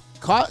the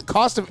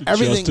cost of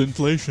everything. Just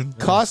inflation.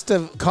 Cost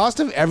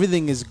of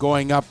everything is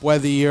going up.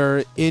 Whether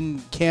you're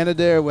in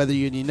Canada or whether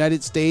you're in the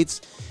United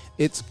States,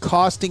 it's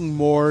costing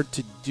more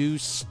to do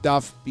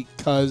stuff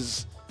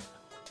because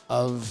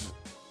of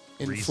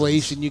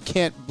inflation. You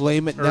can't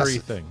blame it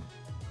Everything.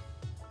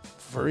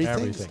 for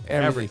everything.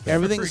 Everything.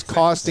 Everything's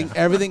costing.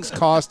 Everything's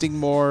costing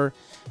more.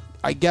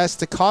 I guess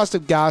the cost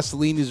of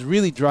gasoline is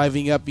really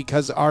driving up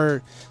because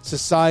our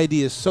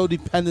society is so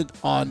dependent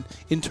on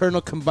internal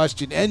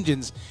combustion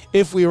engines.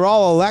 If we were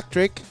all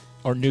electric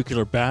Or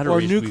nuclear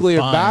batteries.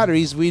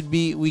 batteries,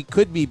 we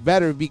could be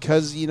better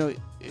because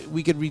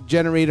we could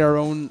regenerate our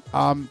own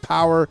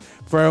power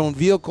for our own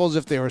vehicles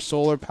if they were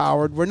solar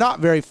powered. We're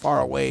not very far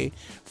away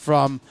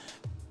from,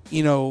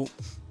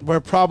 we're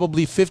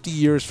probably 50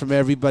 years from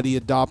everybody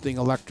adopting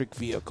electric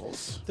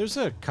vehicles. There's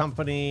a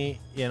company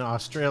in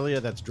Australia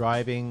that's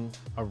driving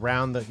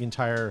around the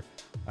entire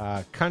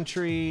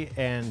country,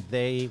 and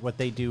what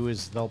they do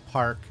is they'll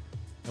park,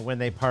 and when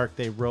they park,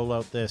 they roll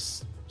out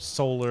this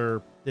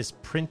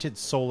printed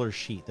solar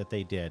sheet that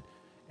they did,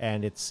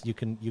 and you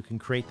can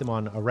create them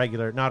on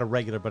not a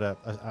regular, but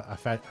a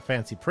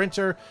fancy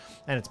printer,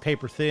 and it's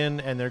paper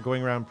thin, and they're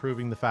going around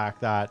proving the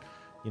fact that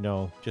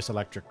just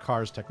electric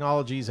cars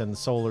technologies and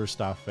solar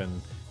stuff,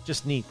 and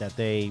just neat that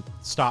they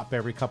stop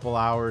every couple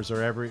hours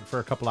or for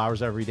a couple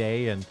hours every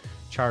day and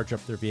charge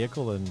up their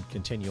vehicle and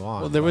continue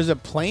on. Well, there was a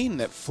plane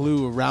that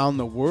flew around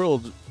the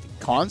world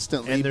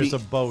constantly. And there's a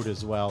boat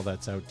as well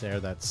that's out there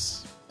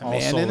that's all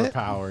man in solar it?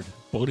 powered.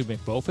 Bodie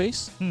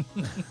McBowface?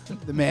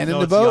 the man No, in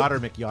the it's boat. Yotter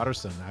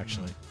McYotterson,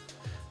 actually.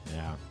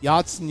 Yeah.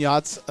 Yachts and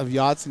yachts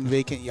and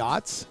vacant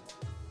yachts.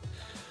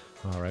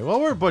 All right. Well,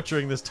 we're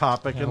butchering this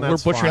topic, and we're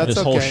that's butchering fine. this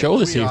That's whole okay. show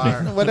this We evening.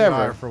 are. Whatever.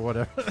 We are for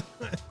whatever.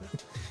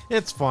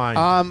 It's fine.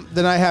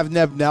 Then I have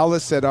Neb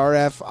Nellis said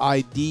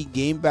RFID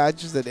game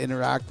badges that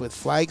interact with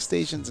flag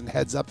stations and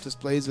heads-up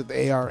displays with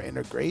AR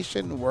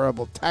integration,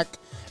 wearable tech,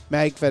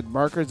 mag-fed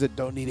markers that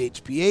don't need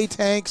HPA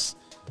tanks.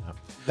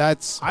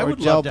 That's I our would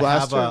gel love to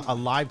blaster. have a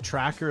live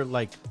tracker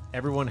like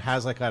everyone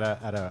has, like at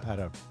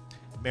a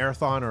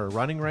marathon or a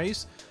running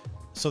race,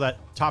 so that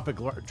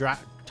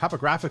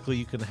topographically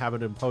you can have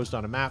it imposed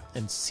on a map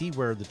and see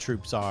where the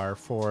troops are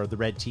for the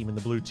red team and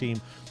the blue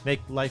team. Make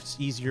life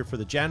easier for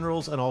the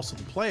generals and also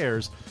the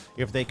players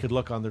if they could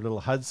look on their little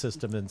HUD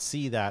system and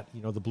see that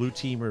the blue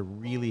team are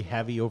really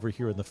heavy over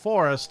here in the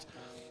forest.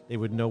 They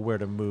would know where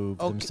to move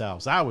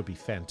themselves. That would be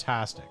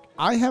fantastic.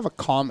 I have a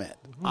comment.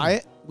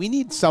 We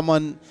need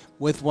someone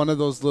with one of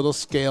those little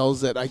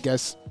scales that I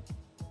guess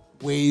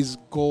weighs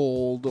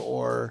gold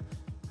or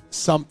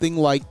something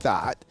like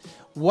that.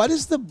 What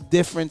is the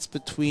difference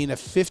between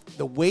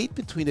the weight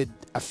between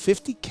a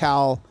 50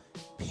 cal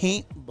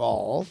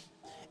paintball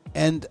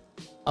and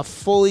a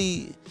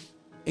fully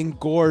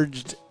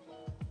engorged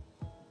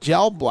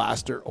gel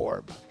blaster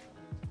orb?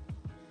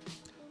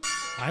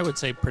 I would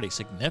say pretty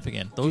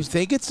significant. Do you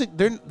think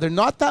they're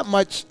not that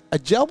much? A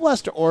gel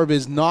blaster orb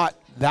is not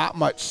that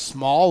much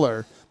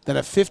smaller than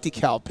a 50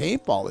 cal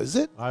paintball, is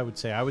it? I would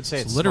say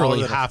it's literally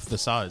smaller than half the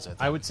size.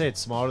 I would say it's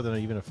smaller than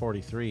even a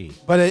 43.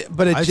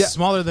 It's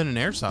smaller than an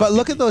airsoft. But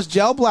look at those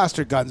gel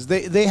blaster guns.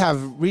 They have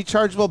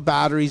rechargeable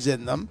batteries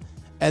in them,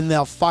 and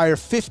they'll fire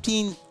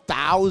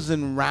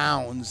 15,000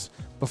 rounds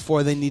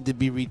before they need to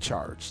be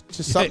recharged.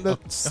 Just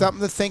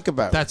something to think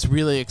about. That's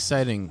really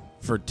exciting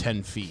for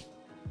 10 feet.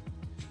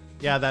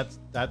 Yeah,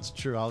 that's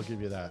true. I'll give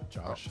you that,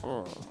 Josh.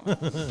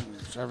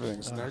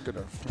 Everything's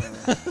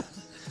negative.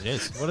 It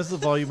is. What is the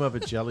volume of a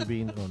jelly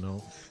bean? Oh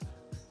no.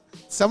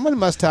 Someone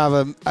must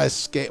have a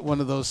scale, one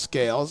of those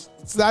scales.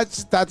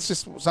 That's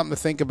just something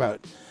to think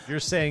about. You're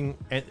saying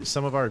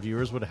some of our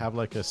viewers would have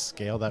like a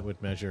scale that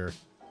would measure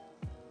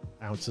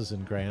ounces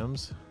and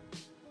grams?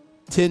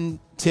 Tim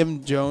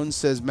Jones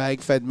says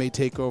MagFed may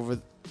take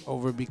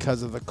over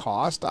because of the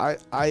cost.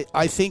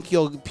 I think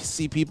you'll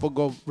see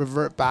people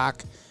revert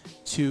back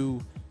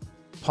to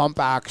pump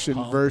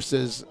action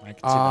versus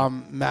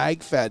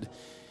MagFed.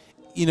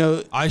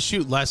 I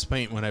shoot less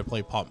paint when I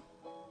play pump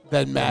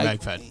than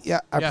MagFed.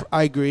 Yeah, Yeah.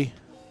 I agree.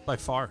 By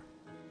far.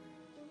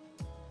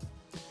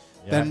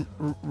 Yeah. Then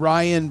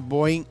Ryan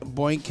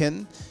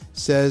Boynkin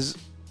says,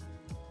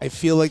 I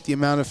feel like the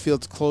amount of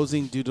fields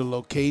closing due to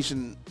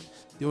location,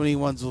 the only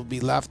ones will be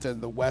left in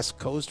the West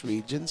Coast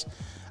regions.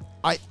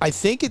 I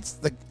think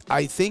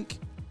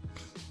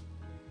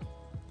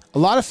a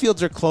lot of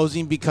fields are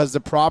closing because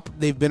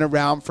they've been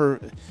around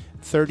for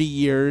 30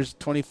 years,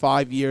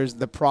 25 years.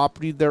 The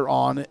property they're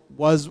on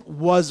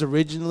was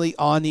originally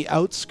on the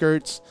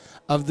outskirts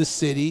of the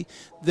city.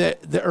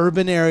 The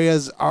urban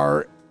areas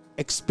are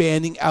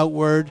expanding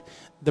outward.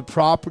 The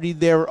property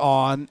they're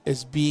on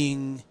is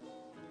being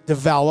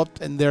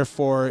developed, and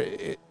therefore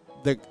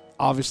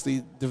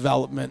obviously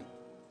development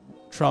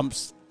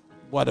trumps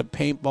what a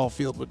paintball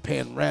field would pay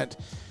in rent.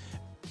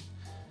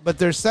 But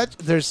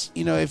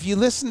if you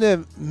listen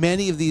to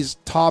many of these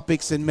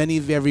topics and many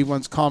of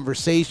everyone's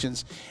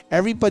conversations,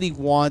 everybody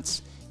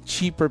wants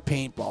cheaper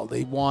paintball.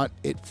 They want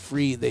it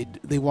free.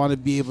 They want to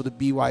be able to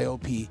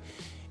BYOP.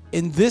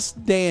 In this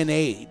day and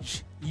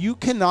age, you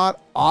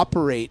cannot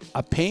operate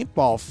a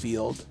paintball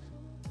field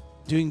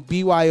doing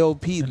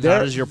BYOP. And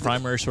not as your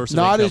primary source of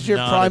not income. as your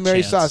Not a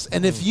primary chance. source.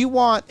 And if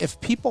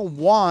people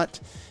want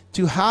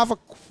to have a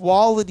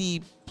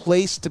quality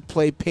place to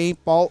play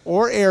paintball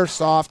or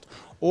airsoft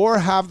or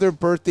have their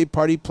birthday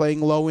party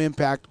playing low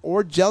impact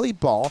or jelly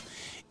ball,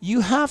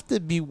 you have to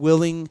be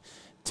willing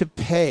to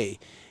pay.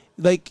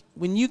 Like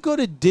when you go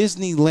to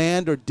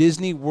Disneyland or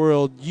Disney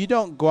World, you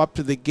don't go up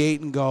to the gate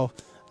and go,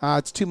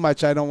 it's too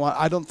much. I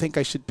don't think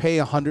I should pay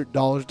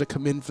 $100 to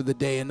come in for the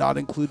day and not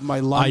include my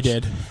lunch. I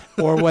did.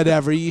 Or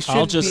whatever. You should.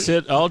 I'll just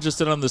sit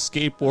on the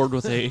skateboard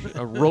with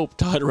a rope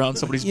tied around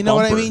somebody's You know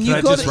what I bumper. mean? Can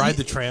I go just ride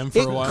the tram for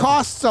it a while?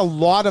 costs a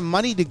lot of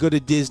money to go to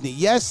Disney.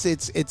 Yes,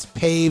 it's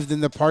paved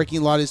and the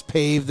parking lot is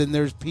paved and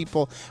there's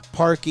people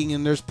parking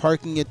and there's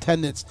parking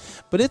attendants.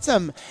 But it's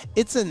a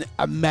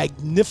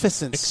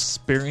magnificent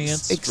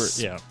experience.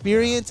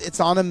 experience. It's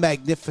on a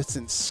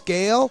magnificent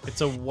scale. It's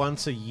a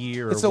once a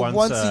year. It's a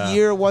once a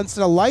year, once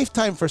in a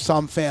lifetime for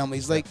some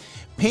families. Like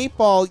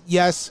paintball,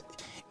 yes,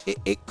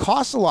 it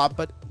costs a lot,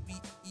 but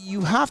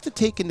you have to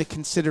take into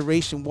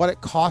consideration what it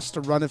costs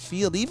to run a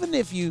field. Even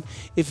if you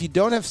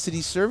don't have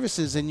city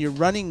services and you're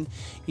running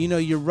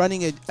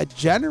a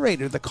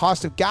generator, the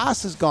cost of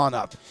gas has gone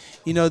up.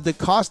 The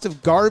cost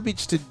of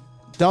garbage to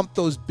dump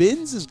those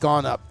bins has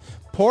gone up.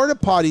 Porta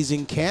potties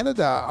in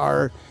Canada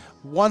are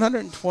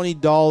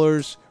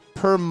 $120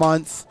 per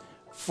month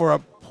for a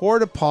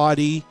porta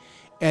potty,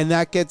 and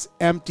that gets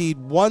emptied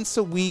once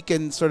a week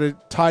and sort of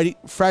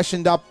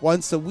freshened up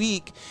once a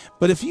week.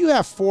 But if you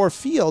have 4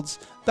 fields,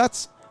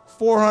 that's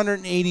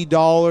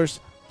 $480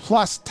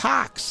 plus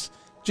tax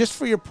just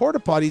for your porta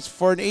potties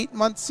for an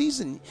 8-month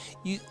season.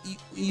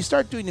 You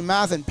start doing the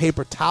math and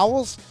paper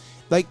towels.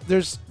 Like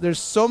there's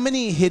so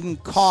many hidden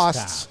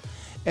costs.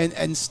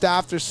 And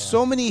staff, there's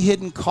so many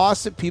hidden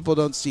costs that people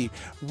don't see.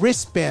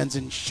 Wristbands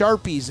and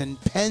Sharpies and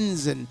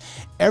pens and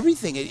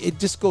everything. It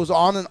just goes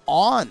on and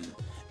on.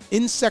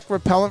 Insect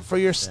repellent for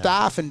your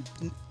staff and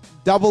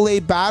AA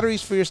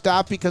batteries for your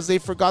staff because they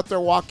forgot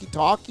their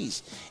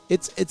walkie-talkies.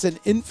 It's an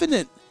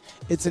infinite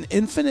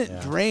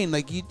drain.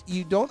 Like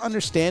you don't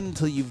understand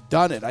until you've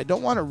done it. I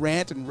don't want to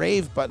rant and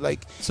rave, but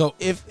like So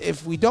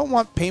if we don't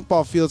want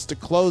paintball fields to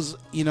close,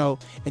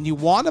 and you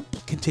want to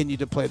continue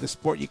to play the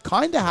sport, you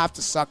kind of have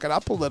to suck it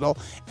up a little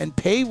and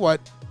pay what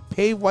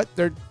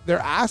they're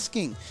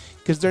asking.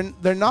 Because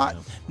they're not.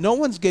 No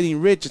one's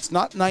getting rich. It's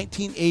not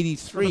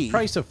 1983. Well, the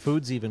price of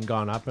food's even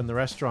gone up, and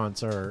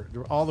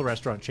all the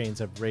restaurant chains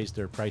have raised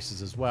their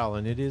prices as well,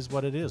 and it is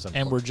what it is.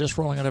 And we're just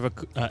rolling out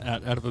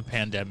of a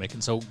pandemic,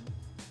 and so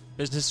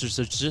businesses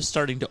are just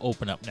starting to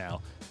open up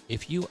now.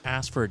 If you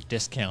ask for a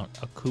discount,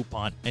 a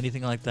coupon,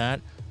 anything like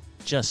that,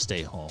 just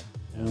stay home.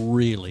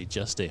 Really,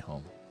 just stay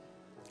home.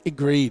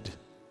 Agreed.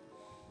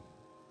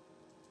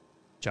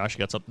 Josh, you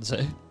got something to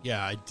say?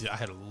 Yeah, I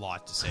had a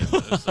lot to say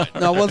about this.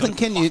 No, well, then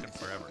can you?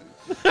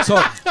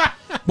 So,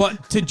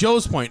 but to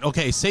Joe's point,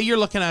 okay, say you're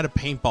looking at a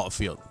paintball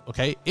field,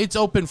 okay? It's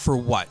open for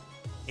what?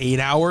 8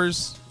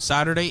 hours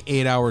Saturday,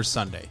 8 hours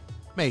Sunday.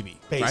 Maybe,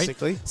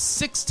 Basically. right?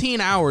 16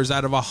 hours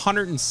out of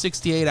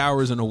 168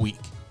 hours in a week.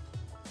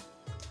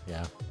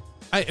 Yeah.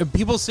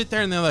 People sit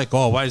there and they're like,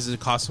 oh, why does it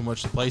cost so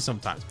much to play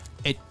sometimes?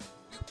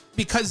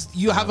 Because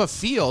you have a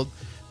field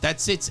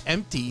that sits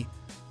empty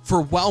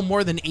for well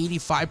more than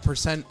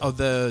 85% of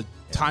the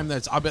time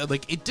that's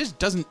like it just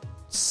doesn't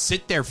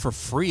sit there for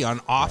free on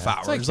off hours.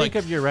 It's like, think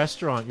of your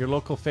restaurant, your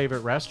local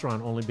favorite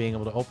restaurant only being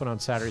able to open on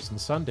Saturdays and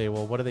Sunday.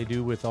 Well, what do they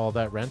do with all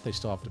that rent? They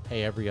still have to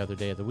pay every other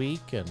day of the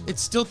week, and it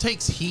still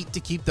takes heat to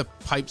keep the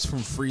pipes from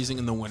freezing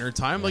in the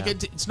wintertime. Like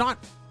it's not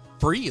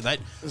free. That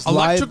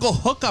electrical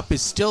hookup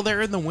is still there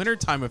in the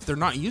wintertime if they're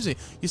not using it.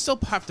 You still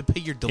have to pay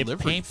your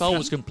delivery. If paintball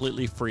was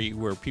completely free,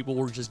 where people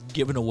were just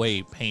giving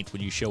away paint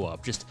when you show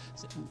up, just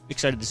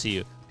excited to see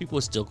you, people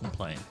would still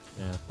complain.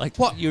 Yeah. Like,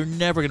 what? You're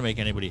never going to make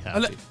anybody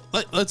happy.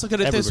 Let's look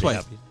at it this way.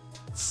 Happy.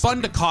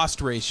 Fun to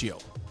cost ratio.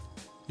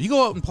 You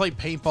go out and play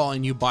paintball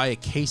and you buy a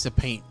case of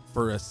paint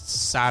for a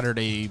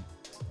Saturday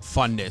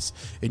funness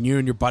and you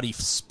and your buddy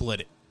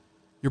split it.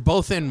 You're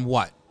both in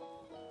what?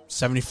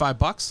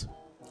 $75?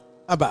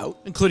 About.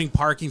 Including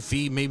parking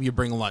fee, maybe you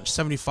bring lunch.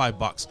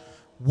 $75.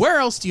 Where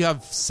else do you have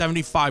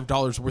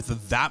 $75 worth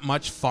of that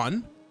much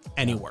fun?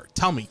 Anywhere.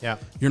 Tell me. Yeah.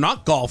 You're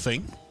not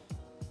golfing.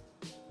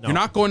 No. You're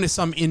not going to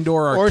some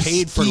indoor Or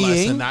arcade for less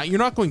skiing. than that. You're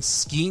not going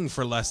skiing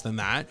for less than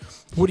that.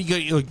 What are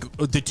you going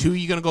to the two?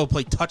 You going to go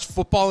play touch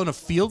football in a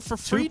field for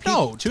free?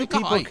 Two Take a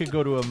people hike. could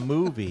go to a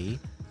movie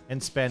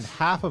and spend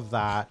half of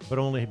that, but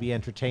only be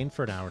entertained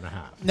for an hour and a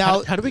half.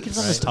 Now, How do we get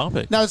on this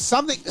topic? now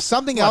something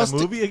What, else. a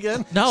movie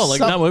again? No, like,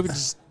 some- no, we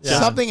just.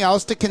 Something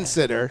else to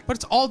consider. But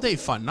it's all day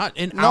fun, not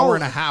an No. hour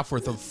and a half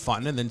worth of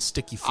fun and then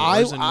sticky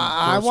I floors and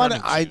want gross to.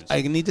 running shoes.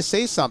 I need to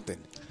say something.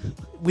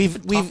 We've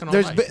Talking all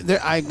there's night. been,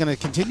 I'm going to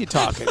continue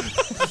talking.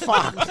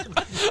 Fuck.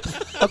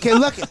 Okay,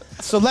 look.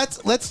 So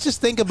let's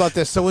just think about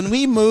this. So when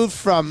we moved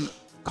from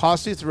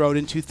Kossuth Road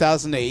in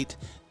 2008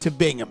 to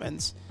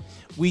Binghamans,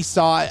 we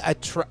saw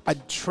a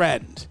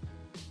trend.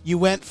 You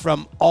went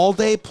from all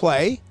day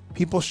play,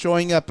 people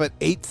showing up at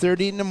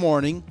 8:30 in the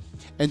morning,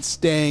 and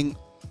staying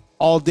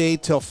all day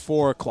till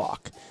 4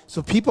 o'clock.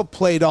 So people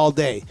played all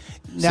day.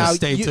 Now So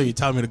stay until you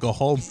tell me to go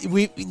home.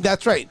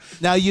 That's right.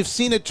 Now you've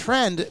seen a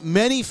trend.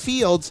 Many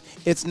fields,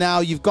 it's now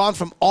you've gone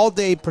from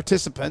all-day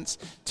participants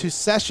to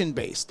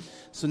session-based.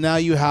 So now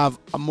you have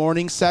a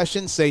morning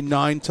session, say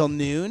 9 till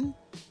noon,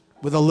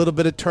 with a little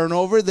bit of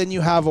turnover. Then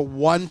you have a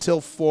 1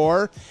 till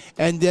 4,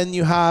 and then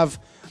you have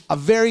a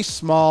very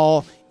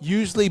small,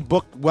 usually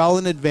booked well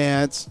in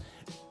advance,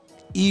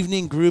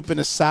 evening group in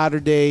a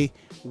Saturday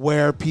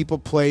where people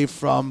play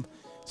from,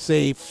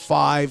 say,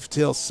 5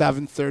 till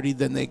 7:30.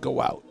 Then they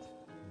go out.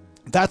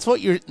 That's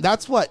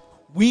what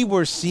we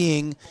were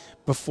seeing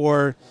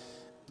before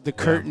the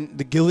curtain,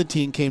 the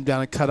guillotine came down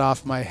and cut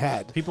off my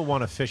head. People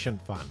want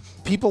efficient fun.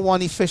 People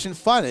want efficient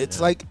fun. It's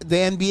like the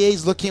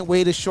NBA's looking at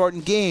way to shorten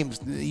games.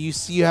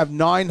 You have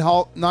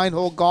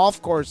nine-hole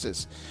golf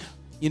courses.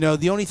 You know,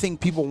 the only thing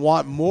people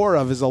want more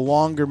of is a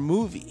longer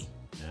movie.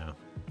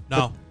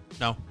 Yeah.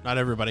 No, not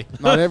everybody.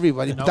 Not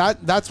everybody. Nope.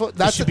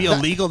 That should be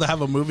illegal to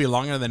have a movie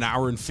longer than an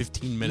hour and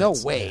 15 No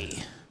minutes. way.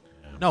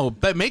 No,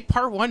 but make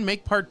part 1,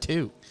 make part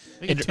 2.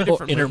 Make it 2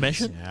 different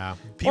intermission? movies. Yeah.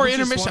 People Or just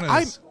intermission.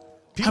 want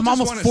I'm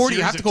almost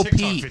 40. I have to go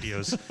pee.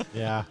 Videos.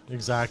 Yeah,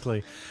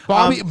 exactly.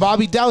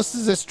 Bobby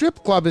Douse's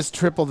strip club is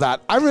triple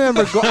that. I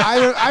remember.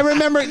 I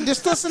remember.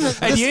 Just listen.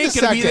 And you ain't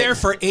going to be there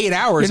for 8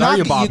 hours, are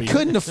you, Bobby? You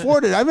couldn't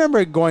afford it. I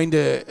remember going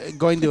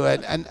to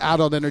an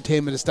adult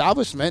entertainment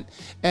establishment,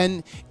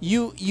 and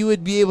you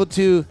would be able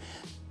to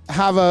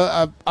have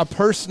a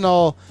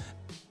personal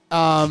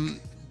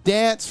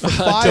dance for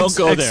 $5. Don't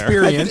go there.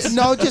 Experience.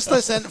 No, just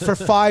listen, for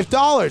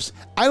 $5.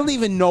 I don't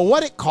even know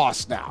what it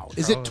costs now.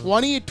 Is it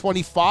 20 or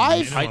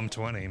 25? Minimum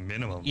 20,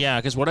 minimum. Yeah,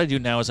 because what I do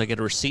now is I get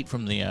a receipt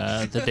from the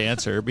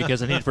dancer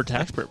because I need it for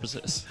tax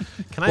purposes.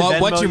 Can I Well,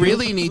 Venmo what you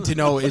really need to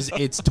know is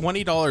it's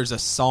 $20 a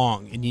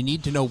song, and you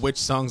need to know which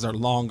songs are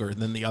longer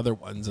than the other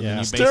ones. And Yeah. then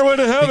you Stairway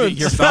to Heaven.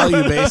 Your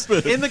value based.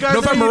 In the Garden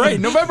of November 8th.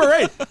 Eden. November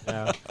 8th.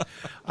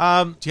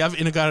 Yeah. Do you have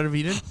In a Garden of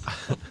Eden?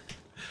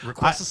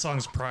 Request the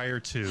songs prior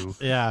to.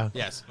 Yeah.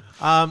 Yes.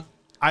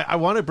 I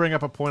want to bring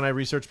up a point I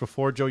researched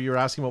before, Joe. You were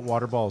asking about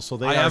water balls. So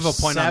they I are have a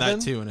point on 7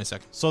 that, too, in a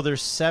second. So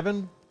there's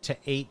 7 to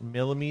 8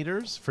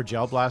 millimeters for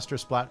gel blaster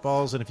splat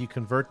balls, and if you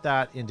convert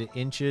that into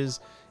inches,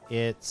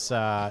 its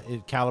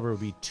caliber would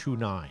be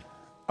 2.9.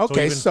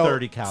 Okay, even so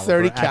 30 caliber.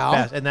 30 at cal.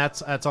 best, and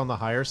that's on the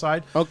higher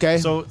side. Okay.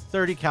 So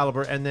 30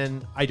 caliber, and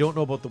then I don't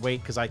know about the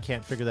weight because I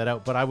can't figure that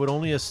out, but I would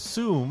only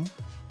assume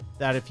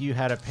that if you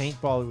had a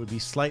paintball, it would be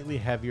slightly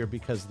heavier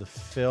because the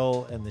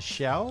fill and the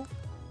shell.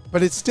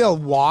 But it's still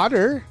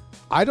water.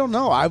 I don't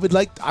know. I would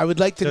like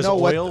to Does know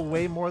oil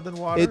weigh more than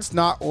water? It's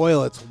not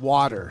oil. It's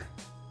water.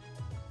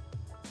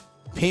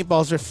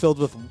 Paintballs are filled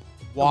with But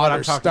water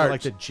I'm talking starch.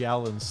 like the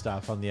gel and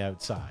stuff on the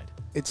outside.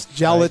 It's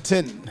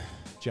gelatin.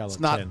 Gelatin. It's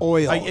not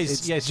oil. Yes,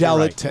 It's you're right.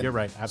 gelatin. You're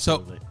right.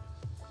 Absolutely.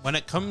 When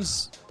it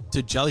comes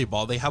to Jelly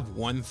Ball, they have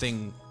one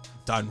thing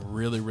done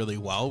really, really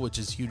well, which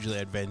is hugely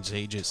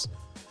advantageous.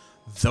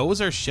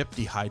 Those are shipped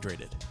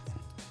dehydrated.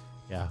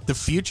 Yeah. The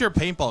future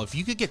paintball, if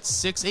you could get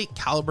 6-8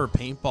 caliber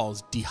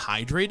paintballs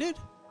dehydrated,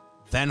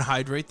 then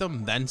hydrate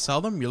them, then sell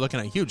them, you're looking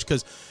at huge.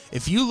 Because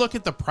if you look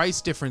at the price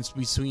difference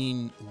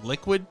between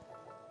liquid,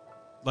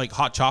 like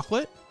hot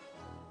chocolate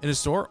in a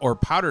store, or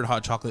powdered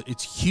hot chocolate,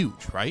 it's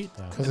huge, right?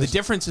 And the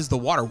difference is the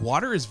water.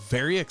 Water is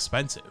very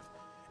expensive,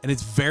 and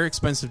it's very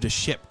expensive to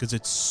ship because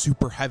it's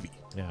super heavy.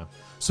 Yeah.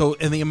 So,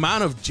 and the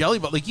amount of jelly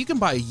ball, like you can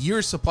buy a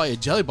year's supply of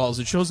jelly balls.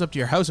 It shows up to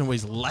your house and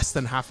weighs less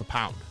than half a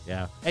pound.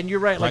 Yeah. And you're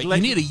right. Right? Like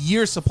You need a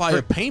year's supply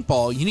of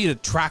paintball. You need a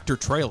tractor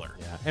trailer.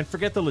 Yeah. And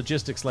forget the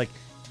logistics. Like,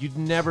 you'd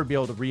never be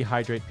able to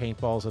rehydrate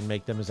paintballs and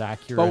make them as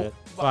accurate.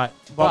 But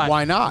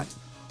why not?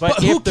 But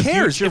who if the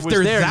cares future if was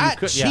they're there, you that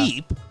could- yeah.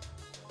 cheap?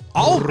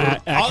 I'll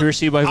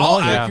Accuracy by I'll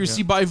volume.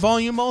 accuracy by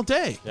volume all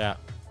day. Yeah.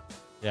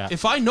 Yeah.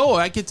 If I know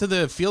I get to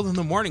the field in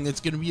the morning, it's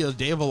going to be a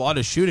day of a lot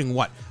of shooting.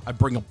 What? I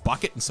bring a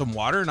bucket and some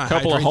water and I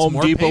Couple of hydrate some Home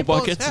more Depot paintballs?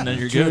 buckets, Yeah. and then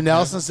you're Drew good.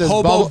 Nelson says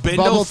Hobo Bindo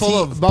bubble full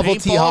tea, of bubble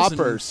tea paintballs and-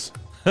 hoppers.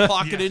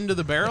 Plonk it into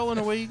the barrel and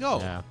away you go.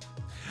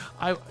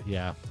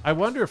 Yeah. I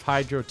wonder if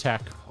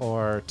Hydrotech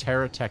or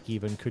TerraTech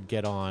even could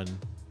get on.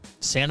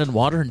 Sand and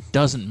water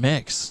doesn't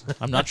mix.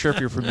 I'm not sure if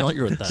you're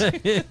familiar with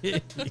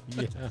that.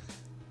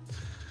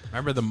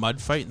 Remember the mud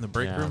fight in the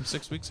break Yeah. room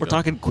 6 weeks We're ago?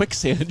 talking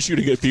quicksand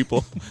shooting at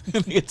people.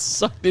 And they get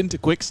sucked into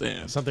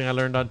quicksand. Something I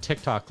learned on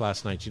TikTok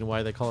last night. You know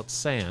why they call it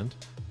sand?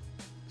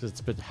 Because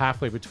it's been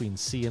halfway between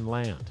sea and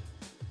land.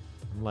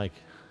 I'm like,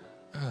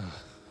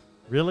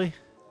 really?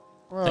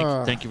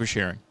 Thank you for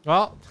sharing.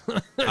 Well,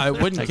 I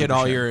wouldn't Thank get you for all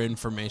sharing. your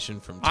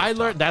information from TikTok. I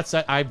learned that's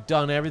it. I've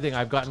done everything.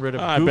 I've gotten rid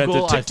of I bet the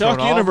Google. I've TikTok thrown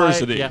all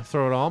University.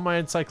 thrown all my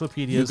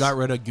encyclopedias. You got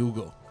rid of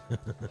Google.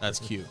 That's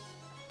cute.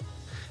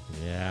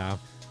 Yeah.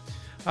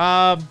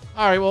 All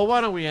right. Well, why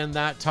don't we end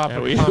that topic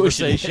Yeah, we- of we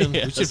conversation? should-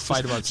 yeah. We should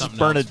fight about something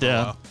burn else it for a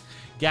down. while.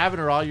 Gavin,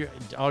 are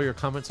all your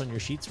comments on your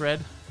sheets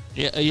read?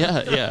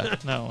 Yeah.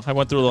 No, I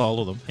went through all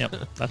of them.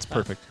 Yep, that's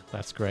perfect.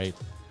 That's great.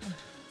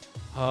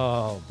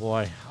 Oh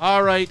boy.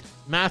 All right.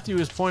 Matthew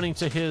is pointing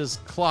to his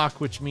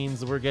clock, which means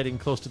that we're getting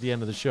close to the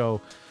end of the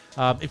show.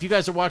 If you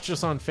guys are watching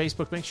us on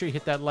Facebook, make sure you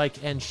hit that like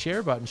and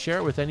share button. Share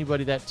it with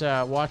anybody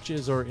that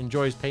watches or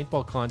enjoys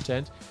paintball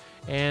content.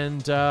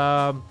 And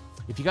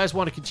if you guys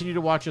want to continue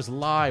to watch us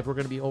live, we're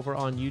going to be over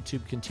on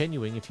YouTube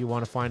continuing. If you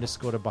want to find us,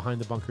 go to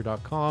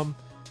behindthebunker.com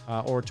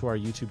or to our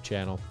YouTube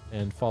channel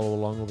and follow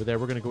along over there.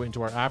 We're going to go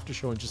into our after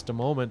show in just a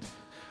moment.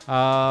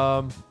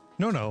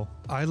 No.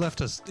 I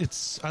left us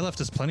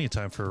plenty of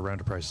time for a round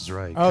of Price is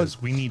Right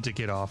because we need to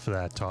get off of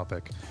that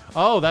topic.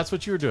 Oh, that's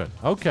what you were doing.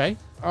 Okay.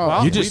 Oh,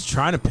 well, You're just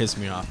trying to piss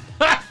me off.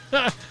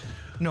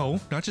 No,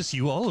 not just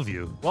you, all of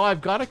you. Well,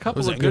 I've got a couple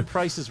Was of it good good?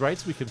 prices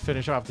rights we can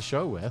finish off the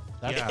show with.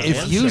 That's Yeah. the If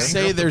answer. you Sure.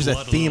 say Drop the there's a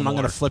blood a theme, little I'm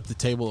going more. to flip the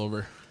table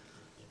over.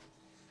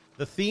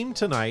 The theme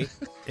tonight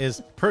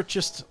is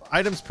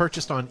items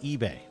purchased on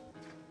eBay.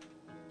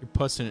 You're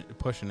pushing it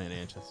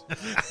inches.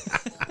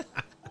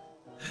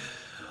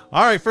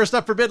 All right, first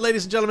up for bid,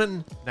 ladies and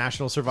gentlemen,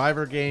 National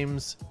Survivor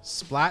Games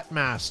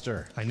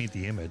Splatmaster. I need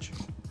the image.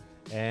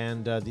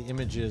 And the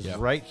image is Yep.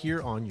 right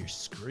here on your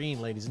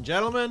screen, ladies and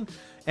gentlemen.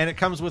 And it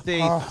comes with a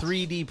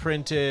 3D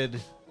printed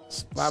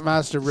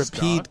Splatmaster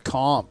Repeat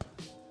Comp.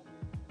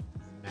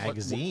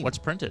 magazine. What's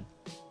printed?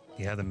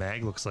 Yeah, the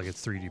mag looks like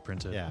it's 3D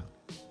printed. Yeah.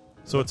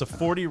 So it's a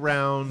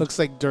 40-round Looks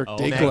like Dirk Oh,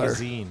 Diggler.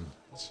 magazine.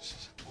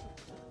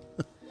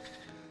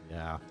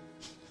 Yeah.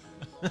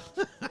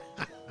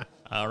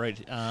 All right.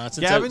 Since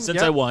Gavin,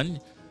 I yep.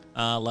 won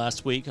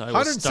last week, I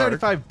will start.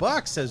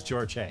 $175, says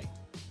George Hay.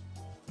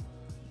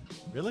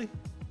 Really?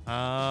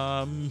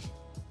 I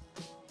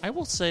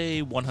will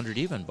say 100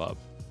 even, Bob.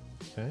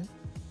 Okay.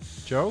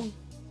 Joe?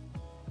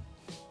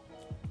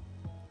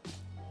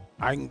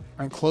 I'm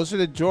closer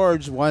to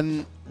George.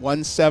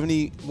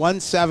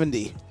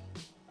 170.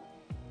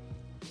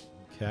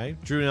 Okay.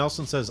 Drew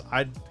Nelson says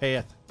I'd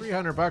pay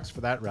 $300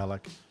 for that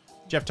relic.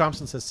 Jeff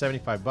Thompson says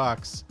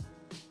 $75.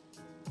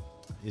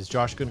 Is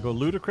Josh going to go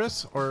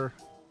ludicrous or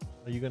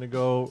are you going to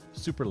go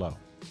super low?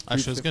 Actually, I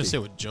was going 350. to say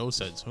what Joe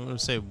said, so I'm going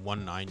to say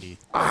 190.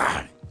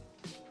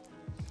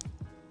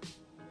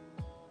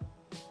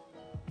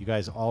 You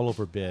guys all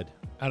overbid.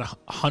 At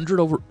 100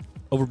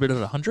 overbid at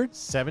 100.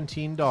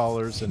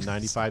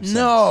 $17.95.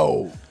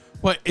 No.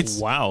 But it's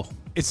Wow.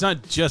 it's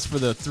not just for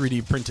the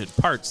 3D printed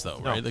parts, though,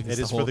 No, right? Like, it it's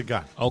is whole- for the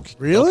gun. Okay.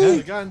 Really?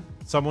 The gun.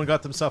 Someone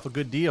got themselves a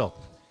good deal.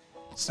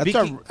 That's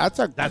Speaking- a That's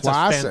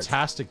classic. a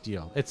fantastic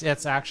deal.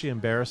 It's actually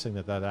embarrassing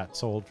that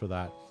sold for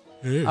that.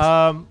 Should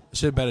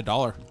have bet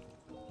 $1.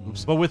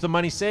 But with the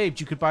money saved,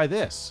 you could buy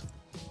this.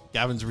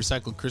 Gavin's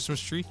recycled Christmas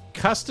tree.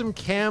 Custom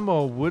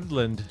camo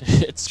woodland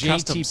It's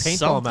custom JT paintball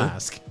something.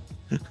 mask.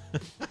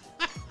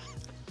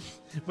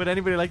 Would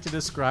anybody like to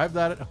describe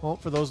that at home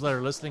for those that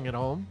are listening at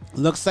home?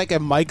 Looks like a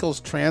Michael's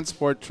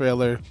transport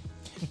trailer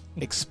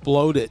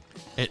exploded.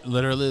 It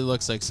literally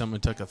looks like someone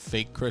took a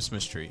fake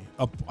Christmas tree.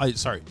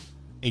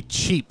 A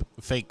cheap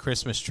fake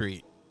Christmas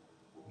tree,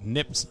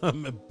 nipped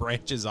some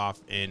branches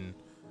off, and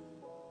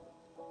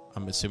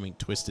I'm assuming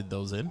twisted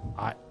those in.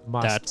 I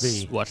must That's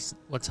be. what's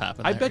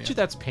happened. I there, bet yeah. you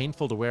that's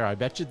painful to wear. I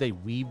bet you they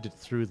weaved it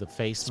through the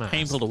face mask.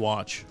 painful to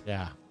watch.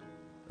 Yeah.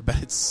 I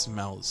bet it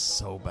smells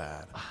so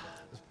bad.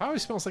 It probably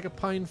smells like a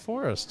pine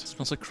forest.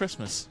 Smells like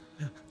Christmas.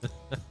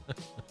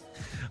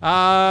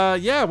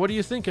 Yeah, what are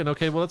you thinking?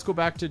 Okay, well, let's go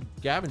back to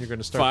Gavin. You're going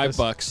to start this.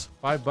 $5.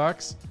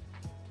 $5.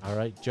 All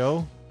right,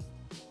 Joe.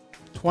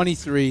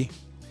 23.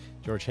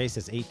 George Hay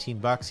says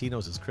 $18. He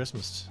knows his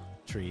Christmas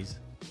trees.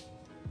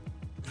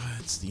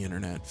 It's the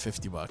internet.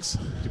 $50.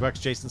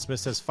 $50. Jason Smith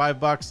says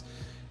 $5.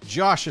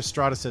 Josh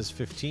Estrada says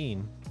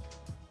 15.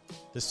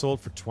 This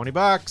sold for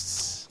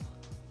 $20.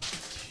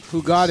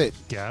 Who got it?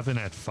 Gavin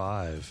at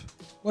 5.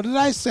 What did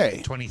I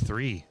say?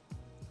 23.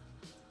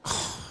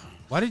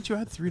 Why did you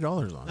add $3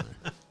 on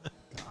there?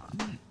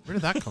 Where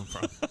did that come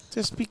from?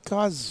 Just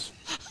because.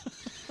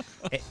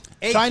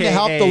 Trying to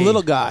help the AKA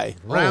little guy.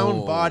 Round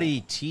Oh.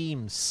 body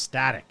team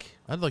static.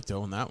 I'd like to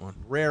own that one.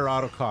 Rare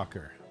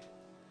autococker.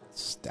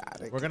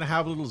 Static. We're going to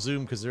have a little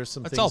zoom because there's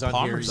some That's things all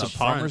on here. Palmer's The up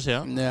front. Palmers,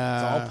 yeah. It's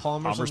Nah. all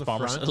Palmer's on the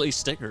Palmers. front. At least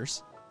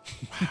stickers.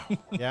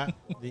 Yeah,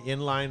 the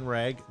inline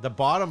reg. The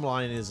bottom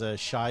line is a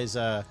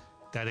Shiza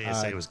That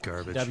ASA was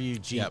garbage.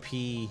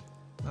 WGP.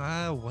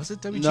 Was it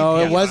WGP? No,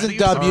 it I wasn't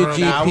think it was WGP.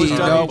 That was No,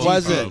 it WGP.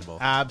 wasn't.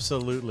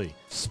 Absolutely.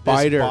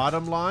 Spider. This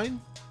bottom line,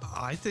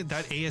 I think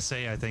that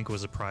ASA, I think,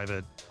 was a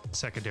private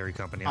secondary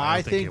company.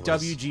 I don't think it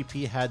was.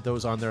 WGP had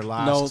those on their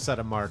last No, set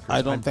of markers.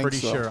 I don't I'm think pretty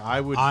so. sure. I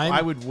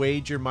I'm- would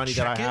wager money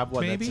that I Check it, have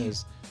one maybe? that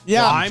says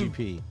Yeah.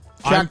 WGP.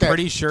 I'm Check it.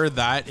 pretty sure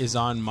that is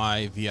on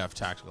my VF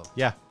Tactical.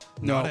 Yeah.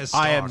 Not No, as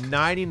I am stock.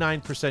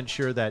 99%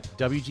 sure that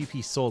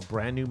WGP sold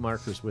brand new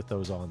markers with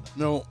those on them.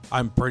 No.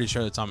 I'm pretty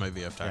sure it's on my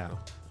VF Yeah. Tactical.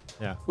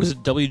 Yeah. Was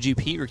it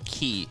WGP or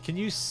Key? Can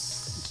you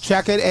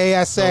Check it,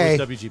 No, ASA.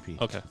 it's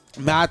WGP. Okay.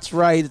 Matt's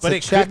right. It's But a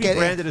it check could be it.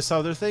 branded as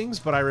other things,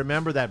 but I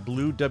remember that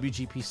blue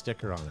WGP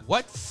sticker on it.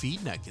 What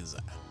feed neck is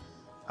that?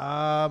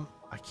 I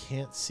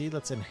can't see.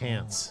 Let's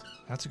enhance.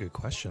 That's a good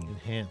question.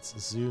 Enhance.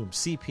 Zoom.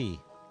 CP.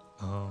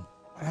 Oh,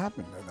 What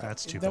happened to that?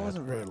 That's too That bad.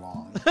 wasn't very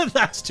long.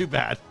 That's too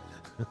bad.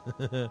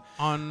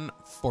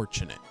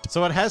 Unfortunate.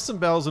 So it has some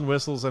bells and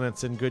whistles, and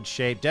it's in good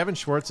shape. Devin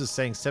Schwartz is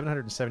saying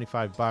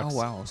 $775. Oh,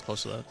 wow. I was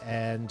close to that.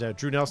 And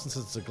Drew Nelson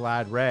says it's a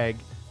Glad reg.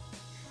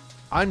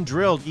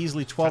 Undrilled,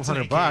 easily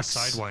 $1,200.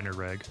 Sidewinder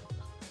reg.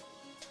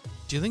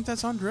 Do you think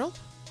that's on drilled?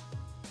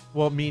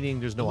 Well, meaning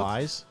there's no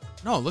eyes.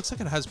 No, it looks like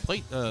it has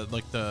plate,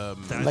 like the.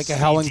 That's Like a the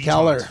Helen detente.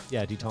 Keller.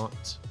 Yeah,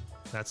 detente.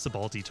 That's the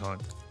ball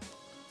detente.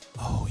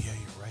 Oh yeah,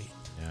 you're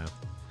right.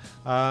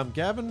 Yeah.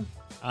 Gavin,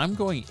 I'm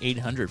going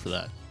 800 for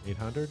that.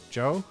 800.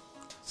 Joe,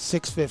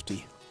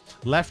 $650.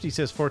 Lefty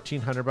says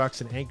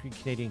 $1,400, and Angry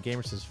Canadian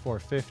Gamer says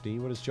 $450.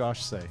 What does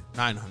Josh say?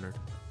 900.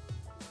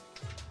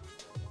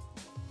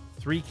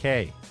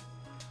 $3K.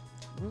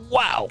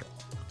 Wow.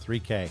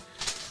 $3K.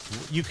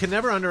 You can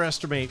never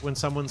underestimate when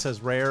someone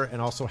says rare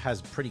and also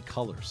has pretty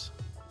colors.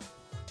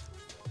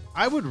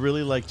 I would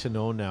really like to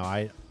know now.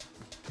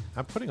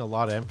 I'm putting a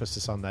lot of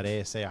emphasis on that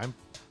ASA.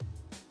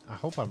 I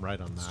hope I'm right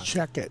on that.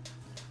 Check it.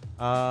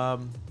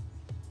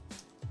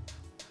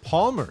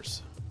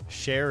 Palmer's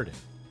Sheridan.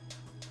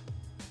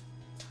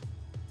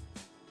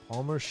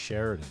 Palmer's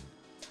Sheridan.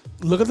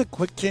 Look at the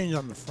quick change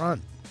on the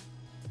front.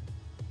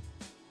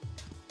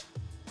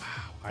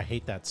 I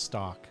hate that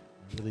stock.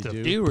 I really The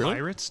do. Do you really?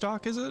 pirate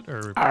stock, is it?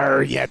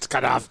 Or Yeah, it's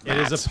cut off. It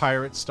is a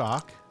pirate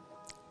stock.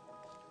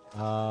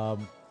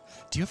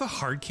 do you have a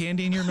hard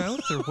candy in your mouth,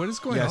 or what is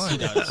going Yes, on? he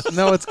does.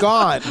 No, it's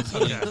gone.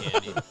 Yeah.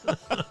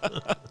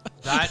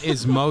 That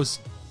is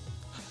most.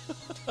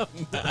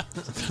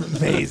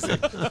 Amazing.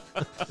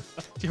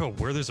 Do you have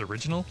a Werther's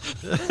original?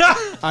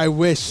 I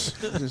wish.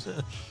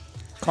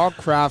 Call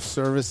craft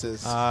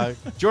services.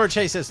 George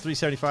Hay says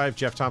 $375.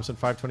 Jeff Thompson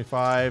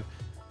 $525.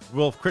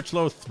 Wolf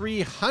Critchlow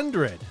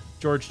 $300.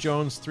 George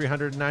Jones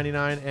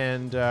 $399,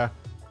 and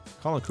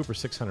Colin Cooper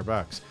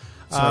 $600.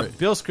 Sorry.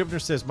 Bill Scribner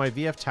says my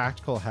VF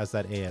Tactical has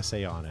that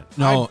ASA on it.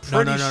 No, I'm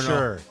pretty no.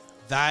 sure.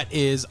 That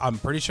is, I'm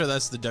pretty sure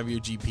that's the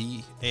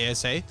WGP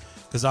ASA,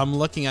 because I'm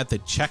looking at the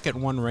Check It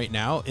one right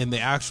now, and the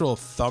actual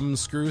thumb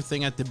screw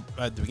thing at the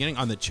beginning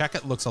on the Check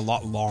It looks a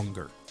lot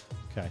longer.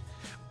 Okay,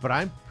 but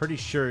I'm pretty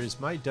sure is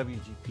my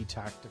WGP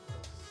Tactical.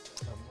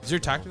 Is your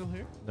tactical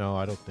here? No,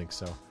 I don't think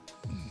so.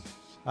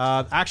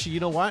 Actually, you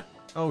know what?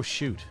 Oh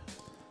shoot.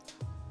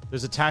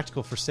 There's a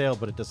tactical for sale,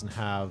 but it doesn't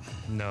have.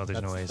 No, there's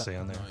no That's- ASA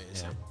on there.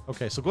 Yeah.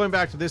 Okay, so going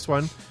back to this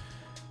one,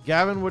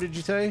 Gavin, what did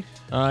you say?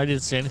 I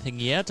didn't say anything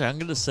yet. I'm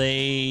going to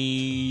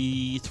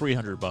say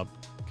 300, Bob.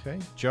 Okay,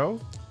 Joe.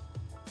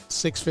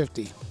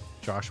 $650.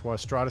 Joshua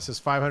Estrada says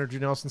 500. Drew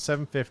Nelson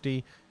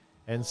 750,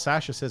 and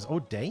Sasha says, "Oh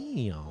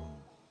damn,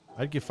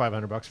 I'd give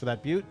 $500 for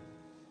that Butte."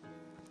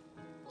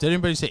 Did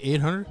anybody say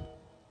 800?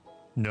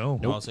 No.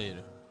 No, I'll say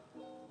it.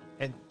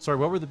 And sorry,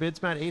 what were the bids,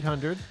 Matt?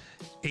 800.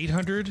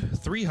 800,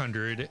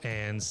 300,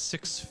 and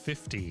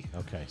 650.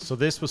 Okay, so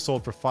this was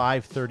sold for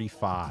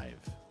 $535.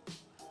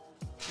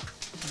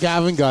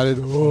 Gavin got it.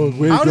 Oh,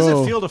 way How to does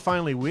go. it feel to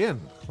finally win?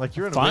 Like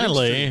you're in a winning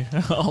Finally.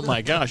 streak. Oh,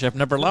 my gosh. I've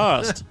never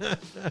lost. All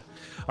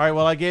right,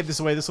 well, I gave this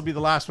away. This will be the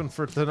last one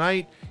for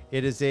tonight.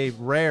 It is a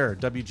rare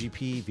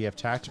WGP VF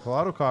Tactical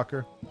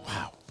Autococker.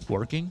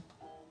 Working?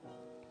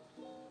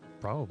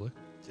 Probably.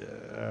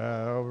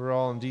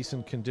 Overall in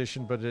decent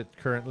condition, but it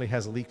currently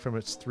has a leak from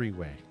its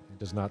three-way. It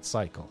does not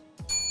cycle.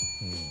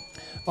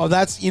 Oh,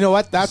 that's, you know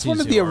what? That's one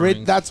of the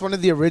CCR. that's one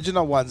of the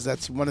original ones.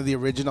 That's one of the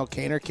original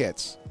Caner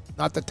kits,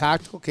 not the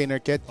tactical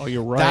Caner kit. Oh,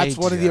 you're right. That's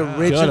one of the Yeah.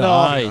 original. Good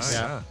eyes.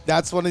 Yeah.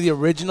 That's one of the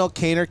original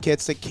Caner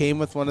kits that came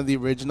with one of the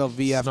original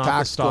VF It's not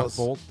the stock tacticals.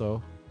 bolt,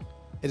 though.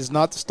 It is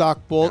not the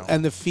stock bolt, No.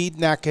 and the feed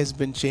neck has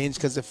been changed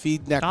because the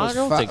feed neck I was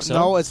don't think so.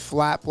 no, it's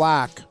flat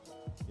black.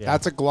 Yeah.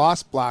 That's a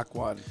gloss black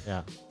one.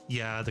 Yeah.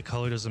 Yeah, the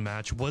color doesn't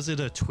match. Was it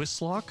a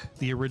twist lock?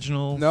 The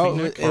original? No,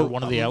 feed neck? Or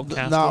one of the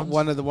Outcast not ones?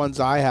 one of the ones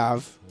I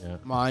have. Yeah.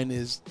 Mine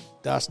is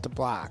dust to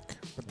black,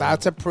 but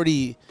that's a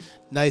pretty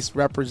nice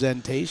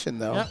representation,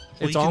 though. Yeah. Well,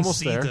 It's you can almost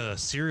see there. the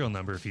serial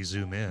number if you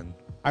zoom in.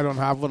 I don't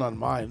have one on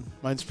mine.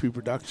 Mine's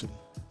pre-production.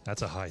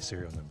 That's a high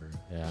serial number.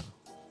 Yeah.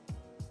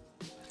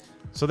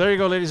 So there you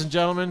go, ladies and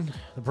gentlemen.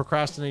 The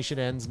procrastination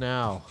ends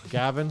now.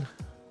 Gavin,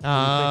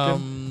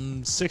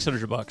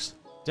 $600.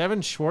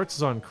 Devin Schwartz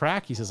is on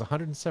crack. He says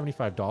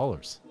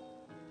 $175.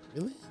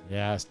 Really?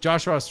 Yes.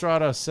 Joshua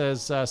Estrada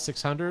says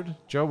 600.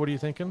 Joe, what are you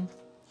thinking?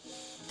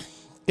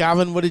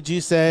 Gavin, what did you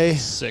say?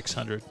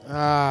 600.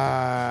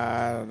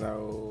 I don't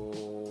know.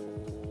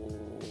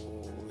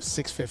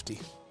 650.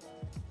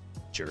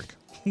 Jerk.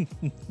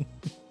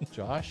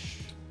 Josh.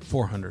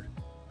 400.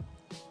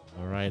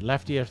 All right,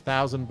 Lefty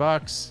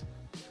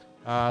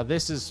 $1,000.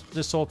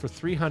 This sold for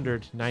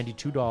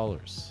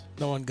 $392.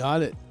 No one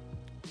got it.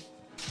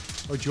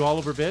 Oh, did you all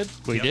overbid?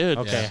 We Yep. did.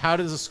 Okay, how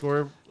does the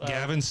score?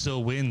 Gavin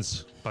still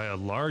wins by a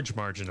large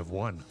margin of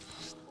 1.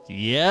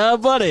 Yeah,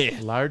 buddy.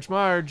 Large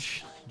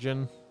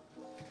margin.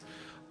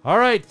 All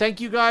right,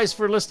 thank you guys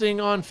for listening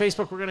on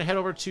Facebook. We're going to head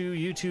over to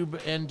YouTube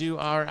and do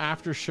our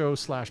after show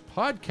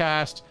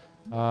 /podcast.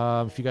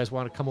 If you guys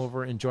want to come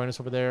over and join us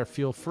over there,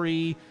 feel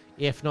free.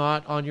 If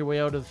not, on your way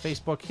out of the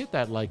Facebook, hit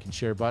that like and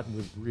share button.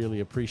 We'd really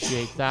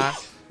appreciate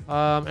that.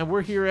 And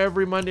we're here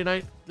every Monday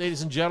night,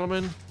 ladies and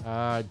gentlemen.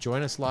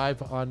 Join us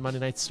live on Monday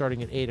nights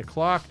starting at 8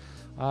 o'clock.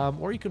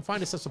 Or you can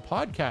find us as a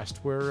podcast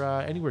where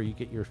anywhere you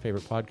get your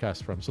favorite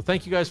podcast from. So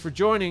thank you guys for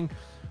joining.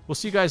 We'll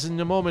see you guys in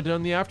a moment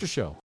on the after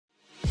show.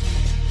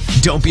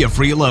 Don't be a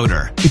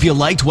freeloader. If you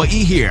liked what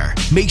you hear,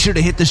 make sure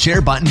to hit the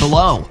share button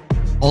below.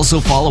 Also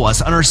follow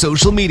us on our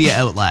social media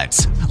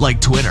outlets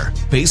like Twitter,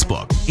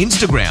 Facebook,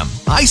 Instagram,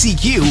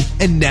 ICQ,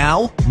 and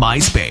now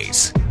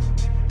MySpace.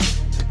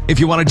 If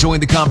you want to join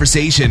the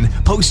conversation,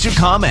 post your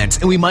comments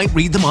and we might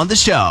read them on the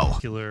show.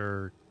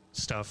 Killer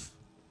stuff.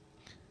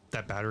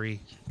 That battery.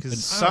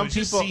 Because Some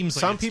people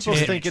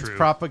think it's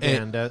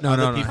propaganda. No,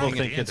 Other no. people Hang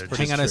think it's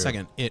pretty Hang on a true.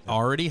 second. It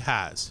already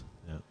has.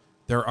 Yeah.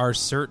 There are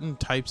certain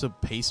types of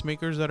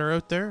pacemakers that are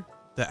out there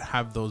that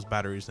have those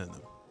batteries in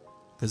them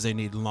because they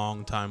need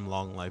long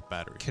life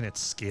batteries. Can it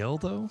scale,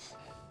 though?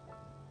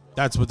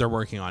 That's what they're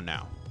working on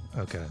now.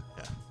 Okay.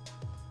 Yeah.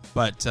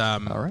 But All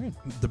right.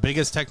 the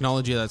biggest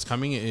technology that's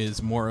coming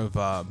is more of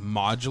a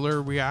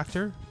modular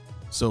reactor.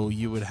 So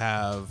you would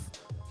have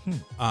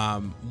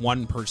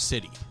one per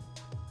city.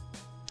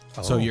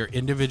 So your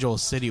individual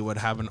city would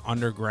have an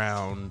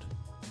underground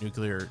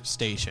nuclear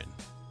station,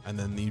 and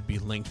then you'd be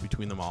linked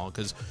between them all.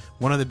 Because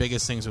one of the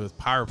biggest things with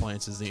power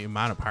plants is the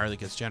amount of power that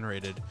gets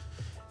generated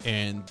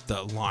and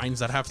the lines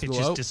that have to It go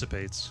just out.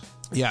 dissipates.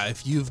 Yeah,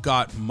 if you've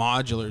got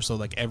modular, so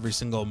like every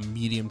single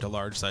medium to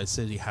large size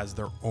city has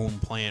their own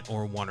plant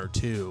or one or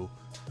two,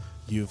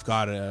 you've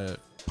got a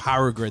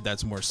power grid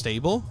that's more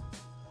stable,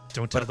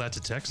 Don't tell that to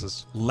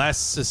Texas. less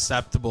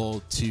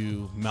susceptible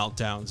to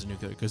meltdowns in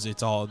nuclear, because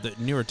it's all the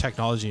newer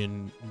technology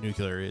in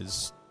nuclear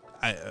is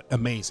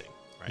amazing,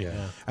 right?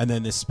 Yeah. And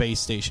then the space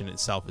station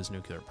itself is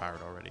nuclear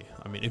powered already.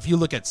 I mean, if you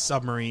look at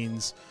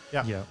submarines,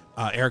 Yeah.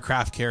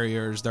 aircraft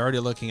carriers, they're already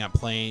looking at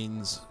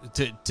planes.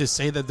 To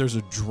say that there's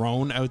a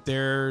drone out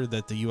there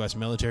that the U.S.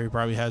 military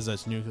probably has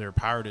that's nuclear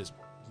powered is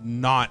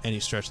not any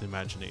stretch of the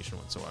imagination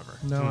whatsoever.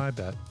 No, I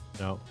bet.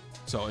 No.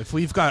 So if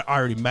we've got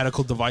already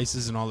medical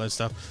devices and all that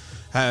stuff,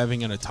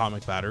 having an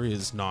atomic battery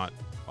is not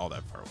all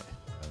that far away.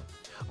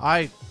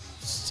 I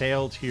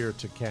sailed here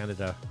to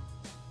Canada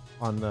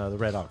on the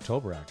Red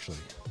October, actually.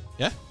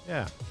 Yeah?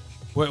 Yeah.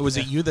 What, was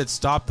it you that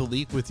stopped the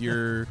leak with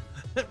your...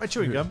 My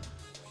chewing gum.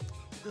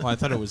 Well, I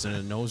thought it was in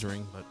a nose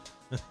ring,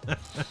 but...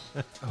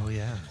 Oh,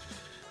 yeah.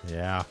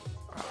 Yeah.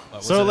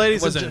 Well, So,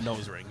 ladies it wasn't and a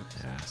nose ring.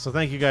 So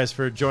thank you guys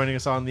for joining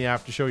us on the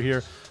after show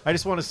here. I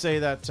just want to say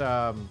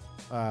that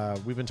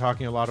we've been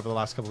talking a lot over the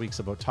last couple of weeks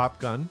about Top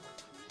Gun.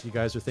 You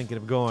guys are thinking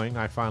of going.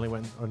 I finally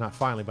went, or not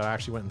finally, but I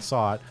actually went and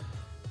saw it.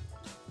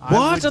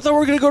 What? I thought we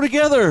were going to go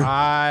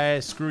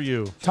together. Screw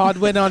you. Todd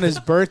went on his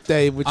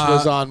birthday, which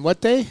was on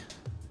what day?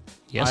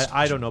 Yes.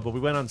 I don't know, but we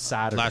went on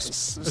Saturday.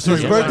 So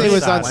his birthday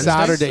was on Wednesday?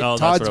 Saturday. Oh,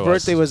 that's Todd's what it was.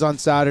 birthday was on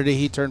Saturday.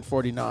 He turned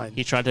 49.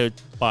 He tried to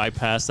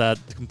bypass that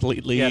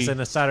completely. Yes,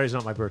 and Saturday's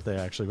not my birthday,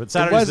 actually. But It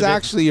Saturday's was the day-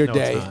 actually your No,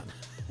 it's day. not.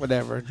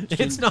 Whatever.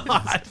 It's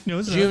not. No,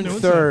 it's June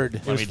not. 3rd. It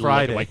was Let me look at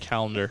Friday. my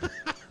calendar.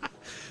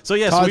 So,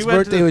 yes, Todd's we went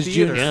birthday to the was June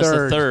theater Yes, the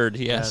 3rd. third.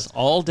 Yes, Yes.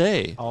 all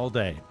day. all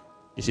day.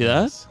 You see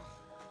that?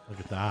 Look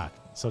at that.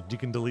 So you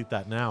can delete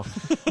that now.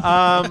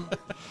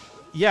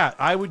 Yeah,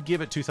 I would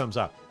give it 2 thumbs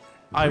up.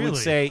 I would Really?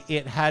 say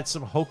it had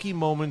some hokey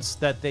moments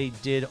that they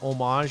did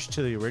homage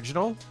to the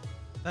original.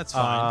 That's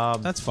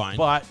fine. That's fine.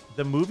 But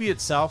the movie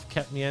itself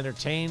kept me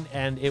entertained,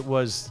 and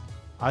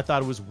I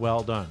thought it was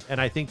well done. And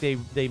I think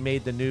they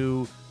made the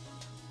new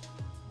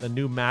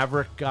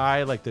Maverick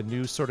guy, like the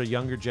new sort of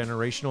younger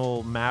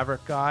generational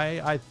Maverick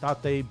guy. I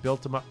thought they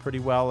built him up pretty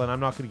well, and I'm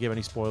not going to give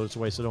any spoilers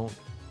away, so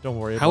don't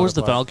worry. How about was it,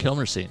 the but- Val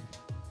Kilmer scene?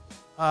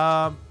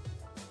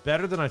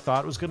 better than I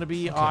thought it was going to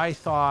be. I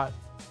thought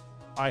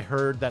I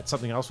heard that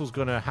something else was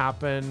going to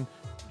happen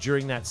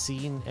during that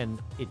scene, and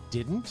it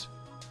didn't.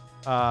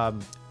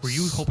 Were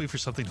you hoping for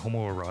something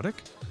homoerotic?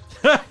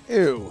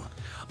 Ew.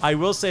 I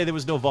will say there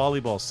was no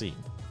volleyball scene.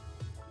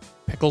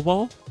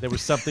 Pickleball? There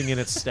was something in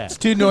its stead.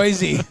 Too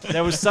noisy.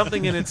 There was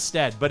something in its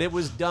stead, but it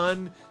was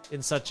done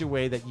in such a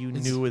way that you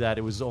knew that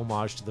it was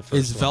homage to the first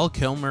Is one. Val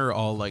Kilmer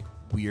all like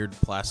weird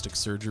plastic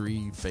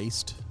surgery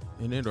faced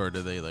in it, or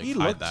do they like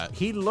hide that?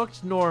 He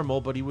looked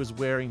normal, but he was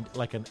wearing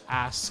like an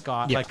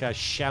ascot, Yeah. like a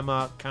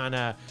Shema kind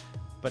of,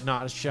 but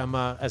not a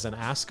Shema as an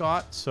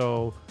ascot.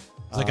 So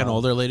It's like an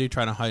older lady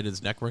trying to hide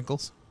his neck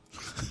wrinkles.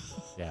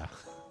 yeah,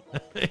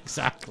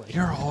 exactly.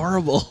 You're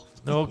horrible.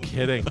 No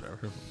kidding.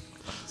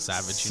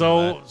 Savage. you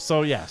know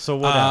So that.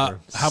 whatever.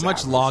 How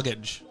much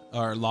loggage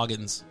or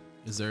logins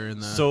is there in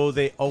the? So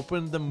they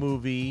opened the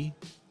movie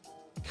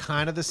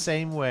kind of the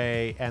same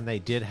way, and they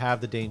did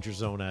have the danger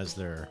zone as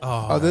their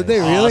Oh, did they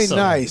really? Awesome.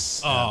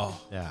 Nice.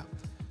 yeah.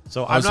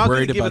 So I I'm was not going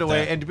worried to give it about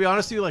away. that. And to be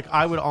honest with you, like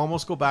I would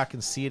almost go back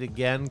and see it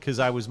again because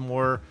I was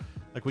more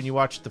like when you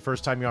watch it the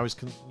first time, you're always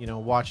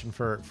watching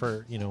for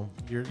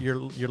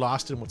you're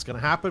lost in what's going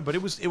to happen. But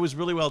it was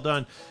really well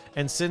done.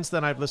 And since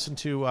then, I've listened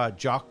to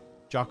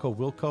Jocko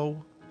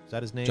Wilco. Is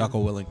that his name?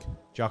 Jocko Willink.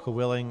 Jocko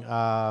Willing.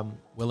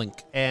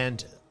 Willink.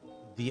 And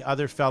the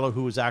other fellow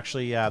who was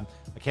actually, I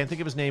can't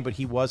think of his name, but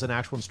he was an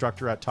actual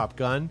instructor at Top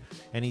Gun,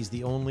 and he's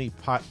the only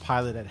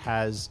pilot that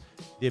has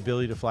the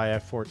ability to fly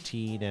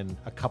F-14 and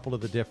a couple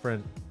of the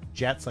different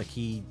jets. Like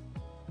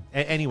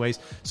anyways,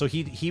 so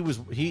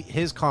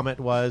his comment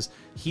was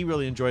he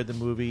really enjoyed the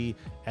movie,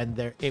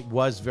 and it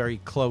was very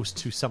close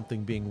to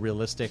something being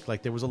realistic.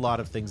 Like there was a lot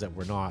of things that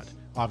were not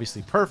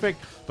obviously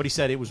perfect, but he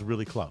said it was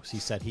really close. He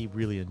said he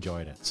really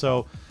enjoyed it.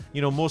 So,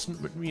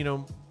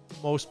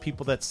 most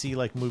people that see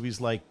like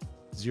movies like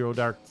Zero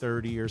Dark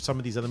 30 or some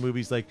of these other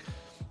movies, like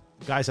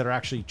guys that are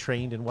actually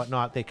trained and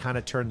whatnot, they kind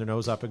of turn their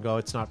nose up and go,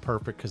 it's not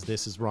perfect because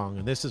this is wrong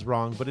and this is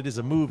wrong, but it is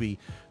a movie.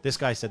 This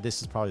guy said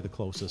this is probably the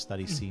closest that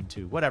he's seen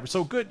to whatever.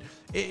 So good.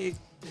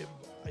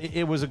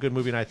 It was a good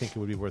movie, and I think it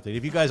would be worth it.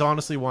 If you guys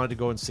honestly wanted to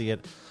go and see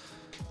it,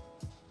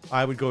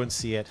 I would go and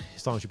see it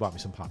as long as you bought me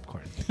some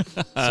popcorn.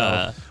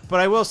 But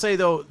I will say,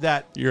 though,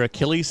 that your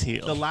Achilles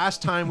heel. The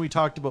last time we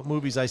talked about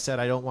movies, I said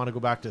I don't want to go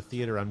back to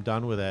theater. I'm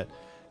done with it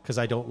because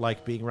I don't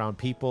like being around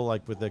people,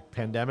 like with the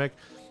pandemic.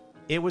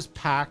 It was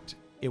packed.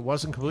 It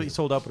wasn't completely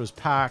sold out, but it was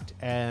packed,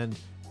 and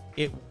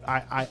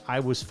I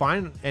was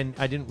fine, and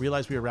I didn't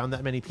realize we were around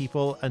that many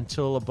people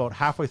until about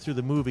halfway through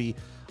the movie.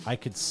 I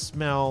could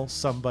smell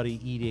somebody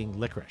eating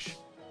licorice.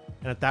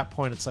 And at that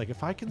point, it's like,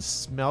 if I can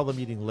smell them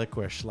eating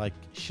licorice, like,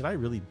 should I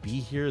really be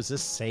here? Is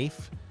this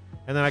safe?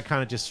 And then I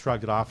kind of just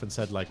shrugged it off and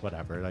said, like,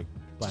 whatever. Like,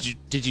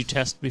 did you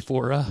test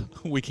before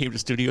we came to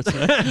studio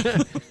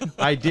tonight?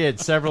 I did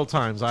several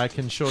times. I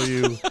can show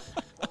you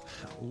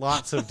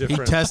lots of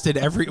different. He tested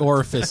every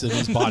orifice in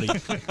his body.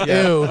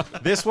 Yeah. Ew.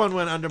 This one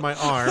went under my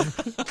arm.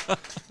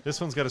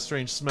 This one's got a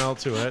strange smell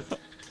to it.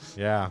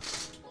 Yeah.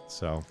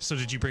 So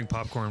did you bring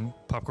popcorn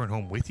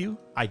home with you?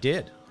 I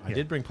did. I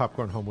did bring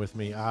popcorn home with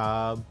me.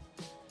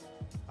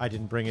 I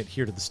didn't bring it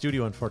here to the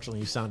studio, unfortunately.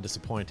 You sound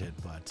disappointed,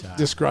 but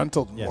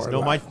disgruntled. Yes,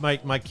 no,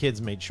 my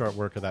kids made short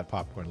work of that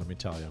popcorn. Let me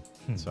tell you.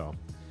 So,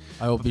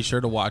 I will be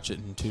sure to watch it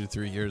in 2 to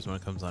 3 years when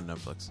it comes on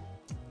Netflix.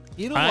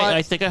 You know what?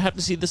 I think I have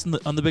to see this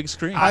on the big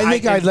screen. I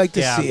think I'd like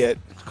to see it.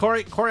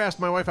 Corey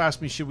my wife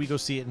asked me, should we go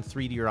see it in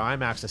 3D or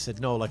IMAX? I said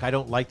no. Like, I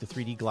don't like the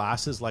 3D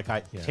glasses. Like,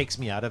 it takes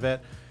me out of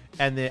it.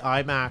 And the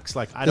IMAX,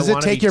 like, I don't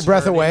want to take your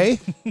breath away?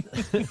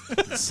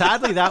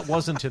 Sadly, that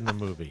wasn't in the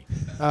movie.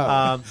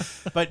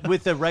 But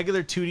with the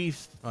regular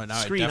 2D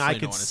screen, I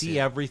could see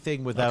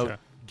everything without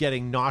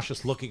getting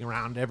nauseous looking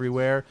around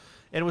everywhere.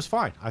 And it was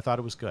fine. I thought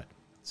it was good.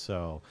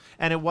 So,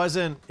 and it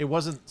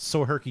wasn't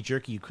so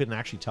herky-jerky you couldn't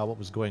actually tell what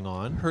was going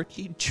on.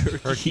 Herky-jerky.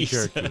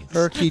 Herky-jerky.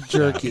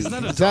 Herky-jerky. Is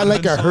that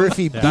like a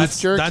herfy beef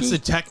jerky? That's a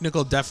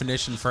technical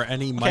definition for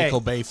any Michael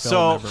Bay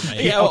film ever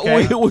made.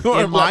 Yeah,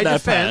 we in my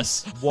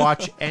defense,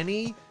 watch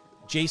any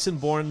Jason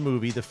Bourne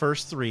movie, the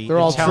first 3, They're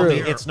all and tell true.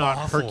 me it's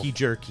not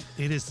herky-jerky.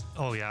 It is.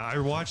 Oh, yeah. I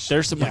watched.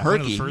 There's some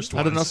herky.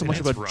 I don't know so much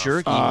about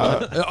jerky.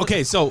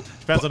 Okay, so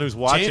depends on who's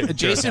watching.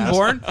 Jason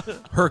Bourne,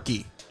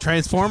 herky.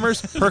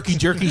 Transformers, herky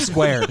jerky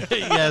squared.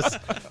 Yes.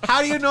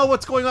 How do you know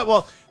what's going on?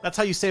 Well, that's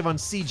how you save on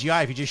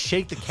CGI. If you just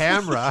shake the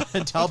camera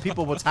and tell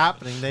people what's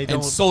happening, they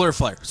don't. And solar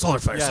flare. Solar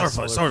flare.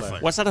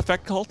 What's that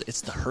effect called? It's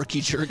the herky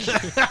jerky.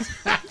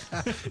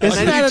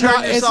 Isn't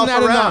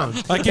that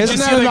around? Like, you isn't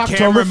just that see an the Oktoberfest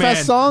cameraman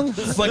song?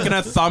 flicking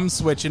a thumb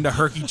switch into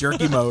herky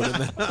jerky mode. And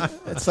then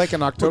it's like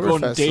an We're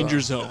going Oktoberfest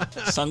danger song. zone.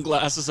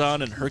 Sunglasses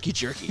on and herky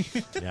jerky.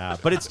 Yeah,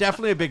 but it's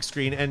definitely a big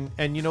screen.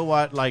 And you know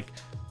what? Like,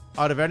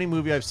 out of any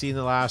movie I've seen in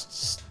the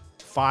last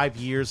 5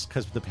 years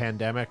because of the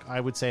pandemic, I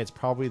would say it's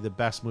probably the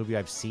best movie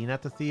I've seen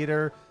at the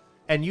theater.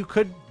 And you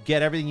could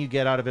get everything you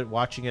get out of it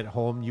watching it at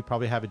home. You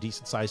probably have a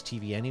decent-sized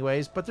TV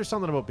anyways, but there's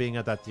something about being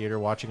at that theater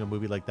watching a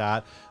movie like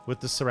that with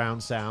the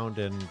surround sound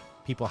and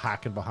people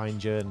hacking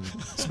behind you and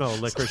smell of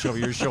licorice over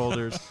your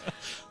shoulders.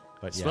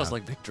 But yeah, smells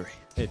like victory.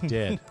 It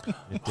did.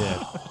 It did.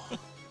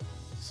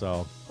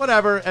 So,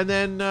 whatever. And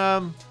then,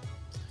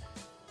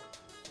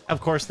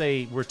 of course,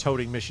 they were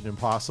toting Mission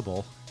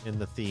Impossible in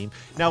the theme.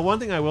 Now, one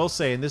thing I will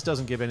say, and this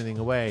doesn't give anything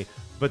away,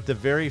 but the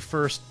very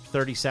first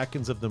 30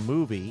 seconds of the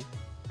movie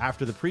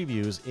after the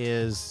previews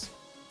is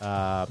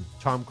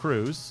Tom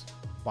Cruise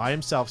by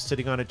himself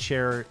sitting on a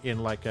chair in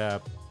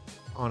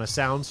on a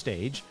sound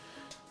stage,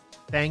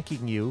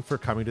 thanking you for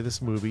coming to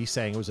this movie,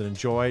 saying it was an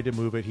joy to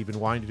move it. He'd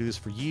been wanting to do this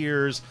for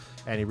years,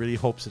 and he really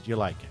hopes that you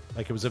like it.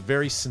 Like, it was a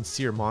very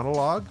sincere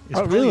monologue. It's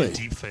really a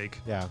deep fake.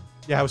 Yeah.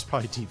 Yeah, it was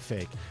probably deep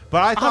fake.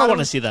 But I don't want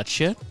to see that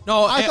shit.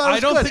 No, I thought it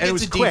was don't good. think And it it's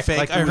was a deep quick. fake.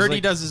 Like, it I was heard he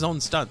like- does his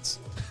own stunts.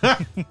 Yeah,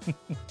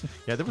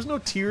 there was no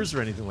tears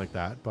or anything like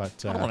that.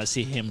 But I don't want to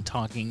see him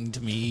talking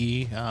to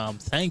me.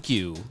 Thank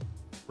you,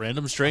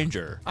 random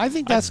stranger. I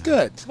think that's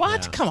good.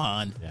 What? Yeah. Come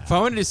on. Yeah. If I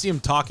wanted to see him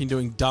talking,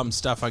 doing dumb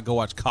stuff, I'd go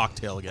watch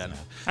Cocktail again.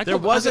 There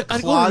was a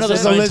I'd go to another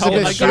closet. Elizabeth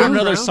I'd go to Shue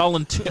another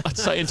around.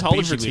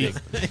 Scientology meeting.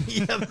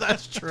 Yeah,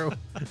 that's true.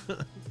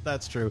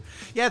 That's true.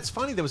 Yeah, it's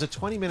funny. There was a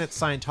 20-minute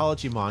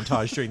Scientology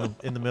montage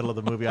in the middle of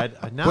the movie.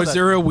 Was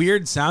there a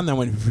weird sound that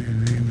went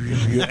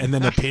and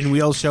then a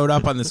pinwheel showed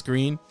up on the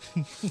screen?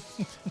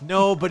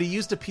 No, but he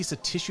used a piece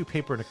of tissue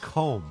paper and a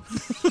comb.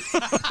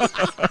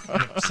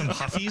 Some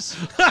huffies.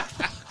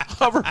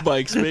 Hover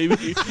bikes, baby.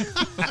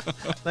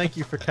 Thank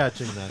you for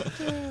catching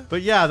that.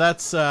 But yeah,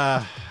 that's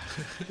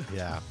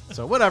yeah.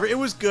 So whatever, it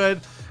was good,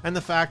 and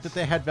the fact that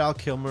they had Val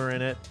Kilmer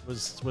in it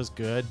was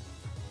good.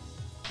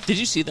 Did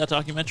you see that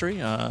documentary,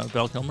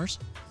 Val Kilmer's?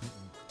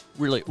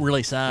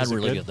 Really sad, Was it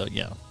really good? good though.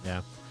 Yeah,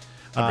 Yeah.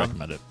 I'd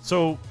recommend it.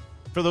 So,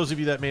 for those of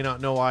you that may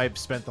not know, I've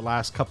spent the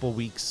last couple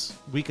weeks,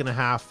 week and a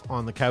half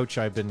on the couch.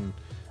 I've been,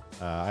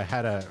 I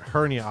had a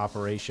hernia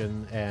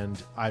operation,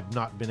 and I've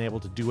not been able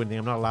to do anything.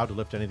 I'm not allowed to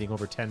lift anything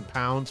over 10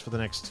 pounds for the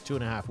next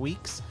 2.5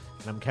 weeks,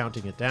 and I'm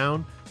counting it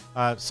down.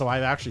 So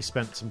I've actually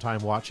spent some time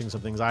watching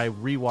some things. I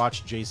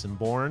rewatched Jason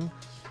Bourne.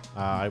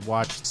 I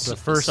watched the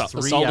first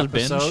three solid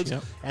binge, episodes,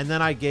 yep. and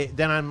then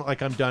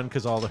I'm done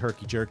because all the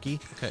herky jerky.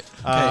 Okay.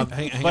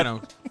 Hang but-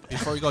 on.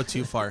 Before we go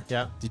too far,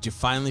 Yeah. did you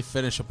finally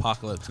finish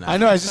Apocalypse Now? I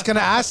know. I was just going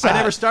to ask that. I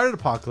never started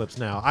Apocalypse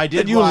Now. I did.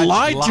 And you watch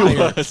lied Liar.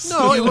 to us.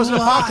 No, it You wasn't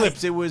lied.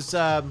 Apocalypse. It was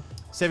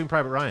Saving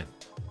Private Ryan.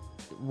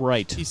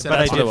 Right. He said But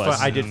that's I what did. it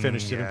was. I did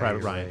finish Saving Yeah, Private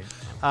you're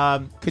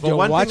Ryan. Could but you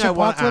one watch thing I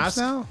want to Apocalypse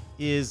ask Now?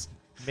 is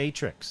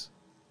Matrix.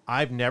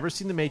 I've never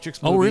seen the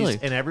Matrix Oh, movies, really?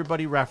 and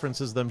everybody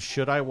references them.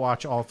 Should I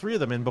watch all three of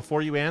them? And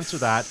before you answer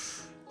that,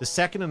 the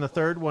second and the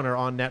third one are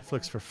on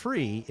Netflix for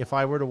free. If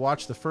I were to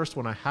watch the first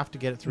one, I have to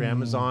get it through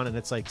Amazon, and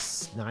it's like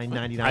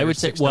 $9.99. I would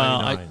say,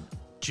 well, $6.99.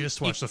 Just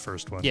watch the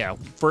first one. Yeah,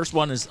 first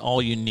one is all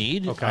you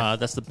need. Okay.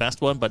 That's the best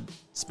one. But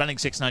spending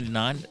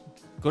 $6.99,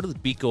 go to the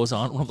Beat Goes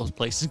On, one of those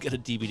places, and get a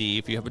DVD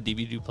if you have a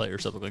DVD player or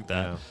something like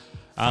that. Yeah.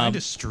 Find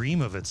a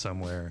stream of it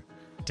somewhere.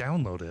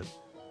 Download it.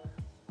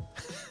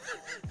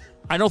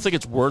 I don't think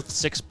it's worth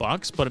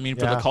 $6, but I mean,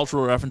 for Yeah. the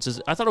cultural references,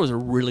 I thought it was a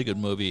really good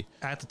movie.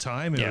 At the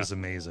time, it Yeah. was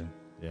amazing.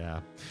 Yeah.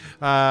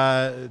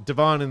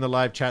 Devon in the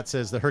live chat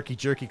says the herky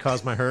jerky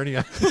caused my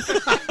hernia.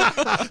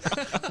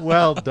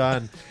 Well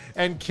done.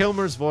 And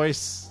Kilmer's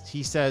voice,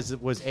 he says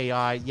it was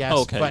AI. Yes,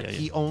 Okay, but yeah, yeah.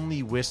 he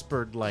only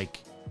whispered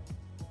like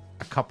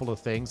a couple of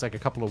things, like a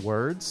couple of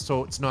words.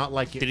 So it's not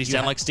like Did he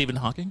sound like Stephen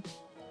Hawking?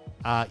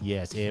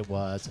 Yes, it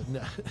was.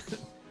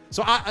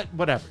 So I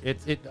whatever. It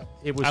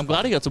was. I'm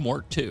glad he got some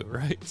work too,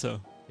 right? So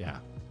Yeah,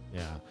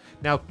 yeah.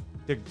 Now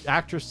the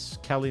actress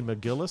Kelly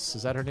McGillis,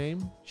 is that her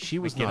name? She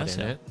was not McGinnis, in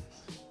yeah. it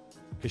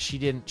because she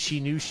didn't. She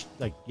knew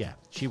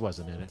she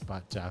wasn't in it.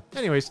 But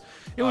anyways,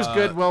 it was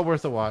good. Well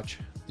worth a watch.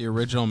 The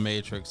original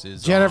Matrix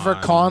is Jennifer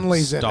on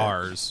Connelly's in it.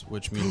 Stars,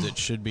 which means it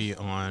should be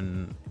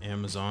on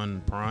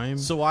Amazon Prime.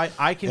 So I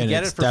can and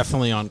get it's it for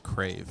definitely on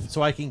Crave.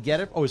 So I can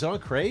get it. Oh, is it on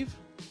Crave?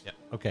 Yeah.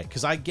 Okay,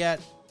 because I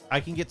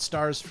can get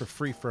Stars for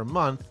free for a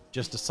month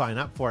just to sign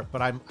up for it.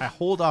 But I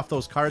hold off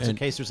those cards in And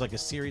case there's like a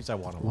series I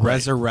want to watch.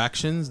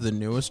 Resurrections, the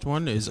newest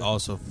one, is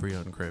also free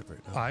on Crave right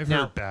now. I've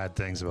Now- heard bad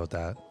things about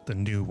that. The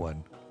new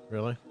one.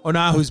 Really? Oh,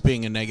 now who's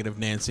being a negative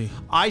Nancy?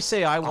 I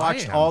say I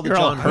watched am. all the You're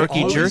all John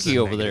herky Wick movies. jerky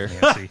over there.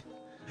 Nancy.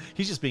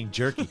 He's just being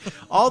jerky.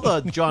 All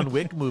the John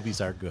Wick movies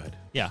are good.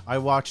 Yeah. I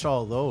watched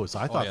all those.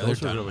 I thought yeah,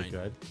 those were they're really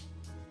dynamite. good.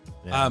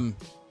 Yeah.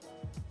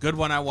 Good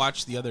one I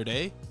watched the other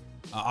day,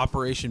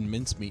 Operation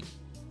Mincemeat.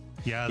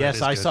 Yeah, that Yes,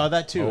 is I good. saw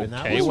that too, and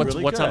that Okay, was what's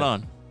really what's good. that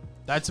on?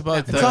 That's about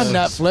It's on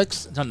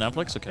Netflix. It's on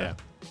Netflix. Okay. Yeah.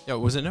 Yeah,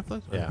 was it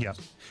Netflix? Yeah. Yeah.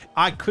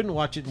 I couldn't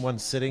watch it in one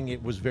sitting.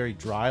 It was very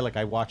dry. Like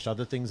I watched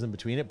other things in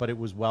between it, but it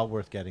was well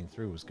worth getting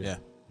through. It was good. Yeah.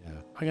 Yeah.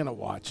 I'm going to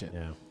watch it.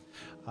 Yeah.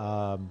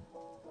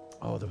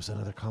 Oh, there was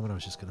another comment I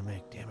was just going to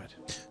make. Damn it.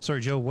 Sorry,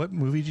 Joe, what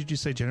movie did you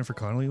say Jennifer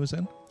Connelly was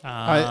in?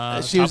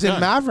 She was Top in Gun.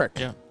 Maverick.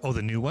 Yeah. Oh,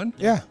 the new one?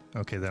 Yeah.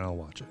 Okay, then I'll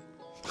watch it.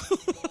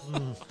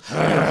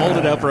 Hold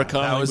it out for a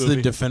comedy That was movie.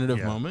 the definitive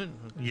Yeah. moment.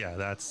 Yeah,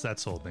 that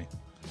sold me.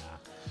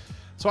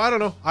 So I don't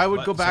know. I would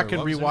What? go back Sorry,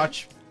 and what was it?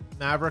 rewatch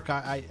Maverick.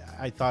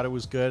 I thought it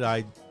was good.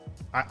 I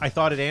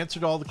thought it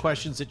answered all the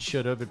questions it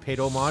should have. It paid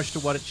homage to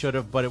what it should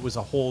have, but it was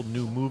a whole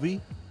new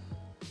movie.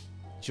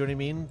 Do you know what I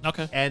mean?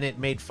 Okay. And it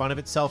made fun of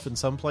itself in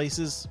some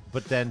places,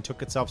 but then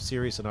took itself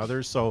serious in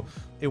others. So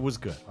it was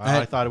good.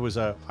 I thought it was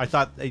I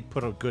thought they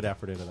put a good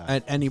effort into that.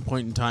 At any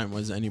point in time,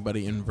 was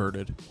anybody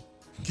inverted?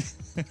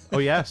 Oh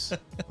yes,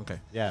 Okay.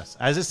 yes.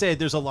 As I said,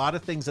 there's a lot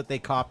of things that they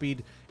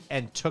copied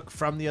and took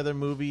from the other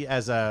movie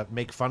as a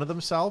make fun of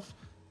themselves,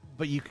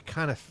 but you could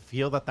kind of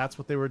feel that that's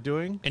what they were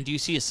doing. And do you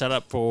see a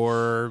setup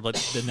for like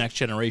the next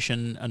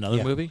generation, another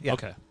Yeah, movie? yeah.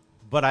 Okay.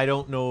 But I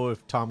don't know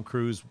if Tom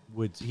Cruise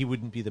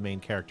wouldn't be the main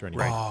character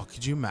anymore. Oh,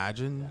 could you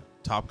imagine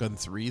Top Gun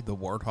 3, the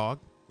Warthog?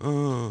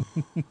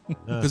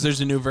 Because there's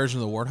a new version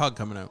of the Warthog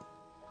coming out.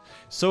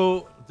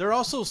 So they're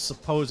also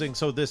supposing.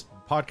 So this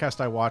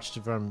podcast I watched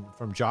from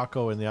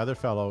Jocko and the other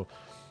fellow,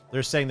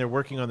 they're saying they're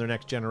working on their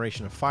next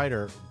generation of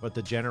fighter, but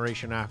the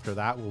generation after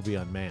that will be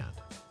unmanned.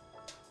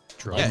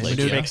 Yeah, Which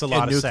nu- makes a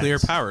lot and of nuclear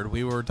sense. powered.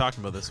 We were talking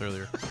about this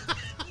earlier.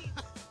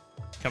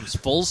 Comes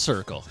full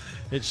circle.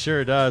 It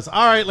sure does.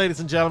 All right, ladies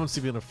and gentlemen,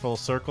 see in a full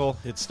circle.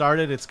 It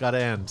started, it's got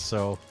to end.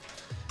 So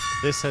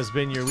this has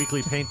been your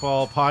weekly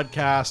paintball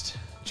podcast.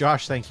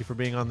 Josh, thank you for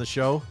being on the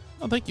show.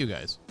 Oh, thank you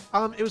guys.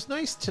 It was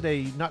nice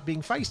today not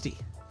being feisty.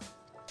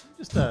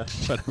 Just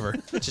Whatever.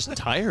 Just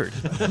tired.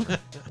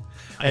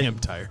 I am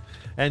tired.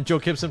 And Joe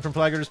Gibson from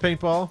Flaggers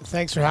Paintball.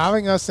 Thanks for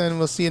having us, and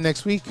we'll see you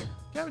next week.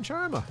 Gavin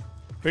Sharma.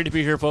 Great to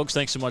be here, folks.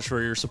 Thanks so much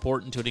for your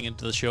support and tuning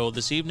into the show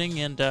this evening,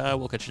 and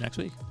we'll catch you next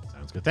week.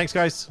 Sounds good. Thanks,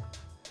 guys.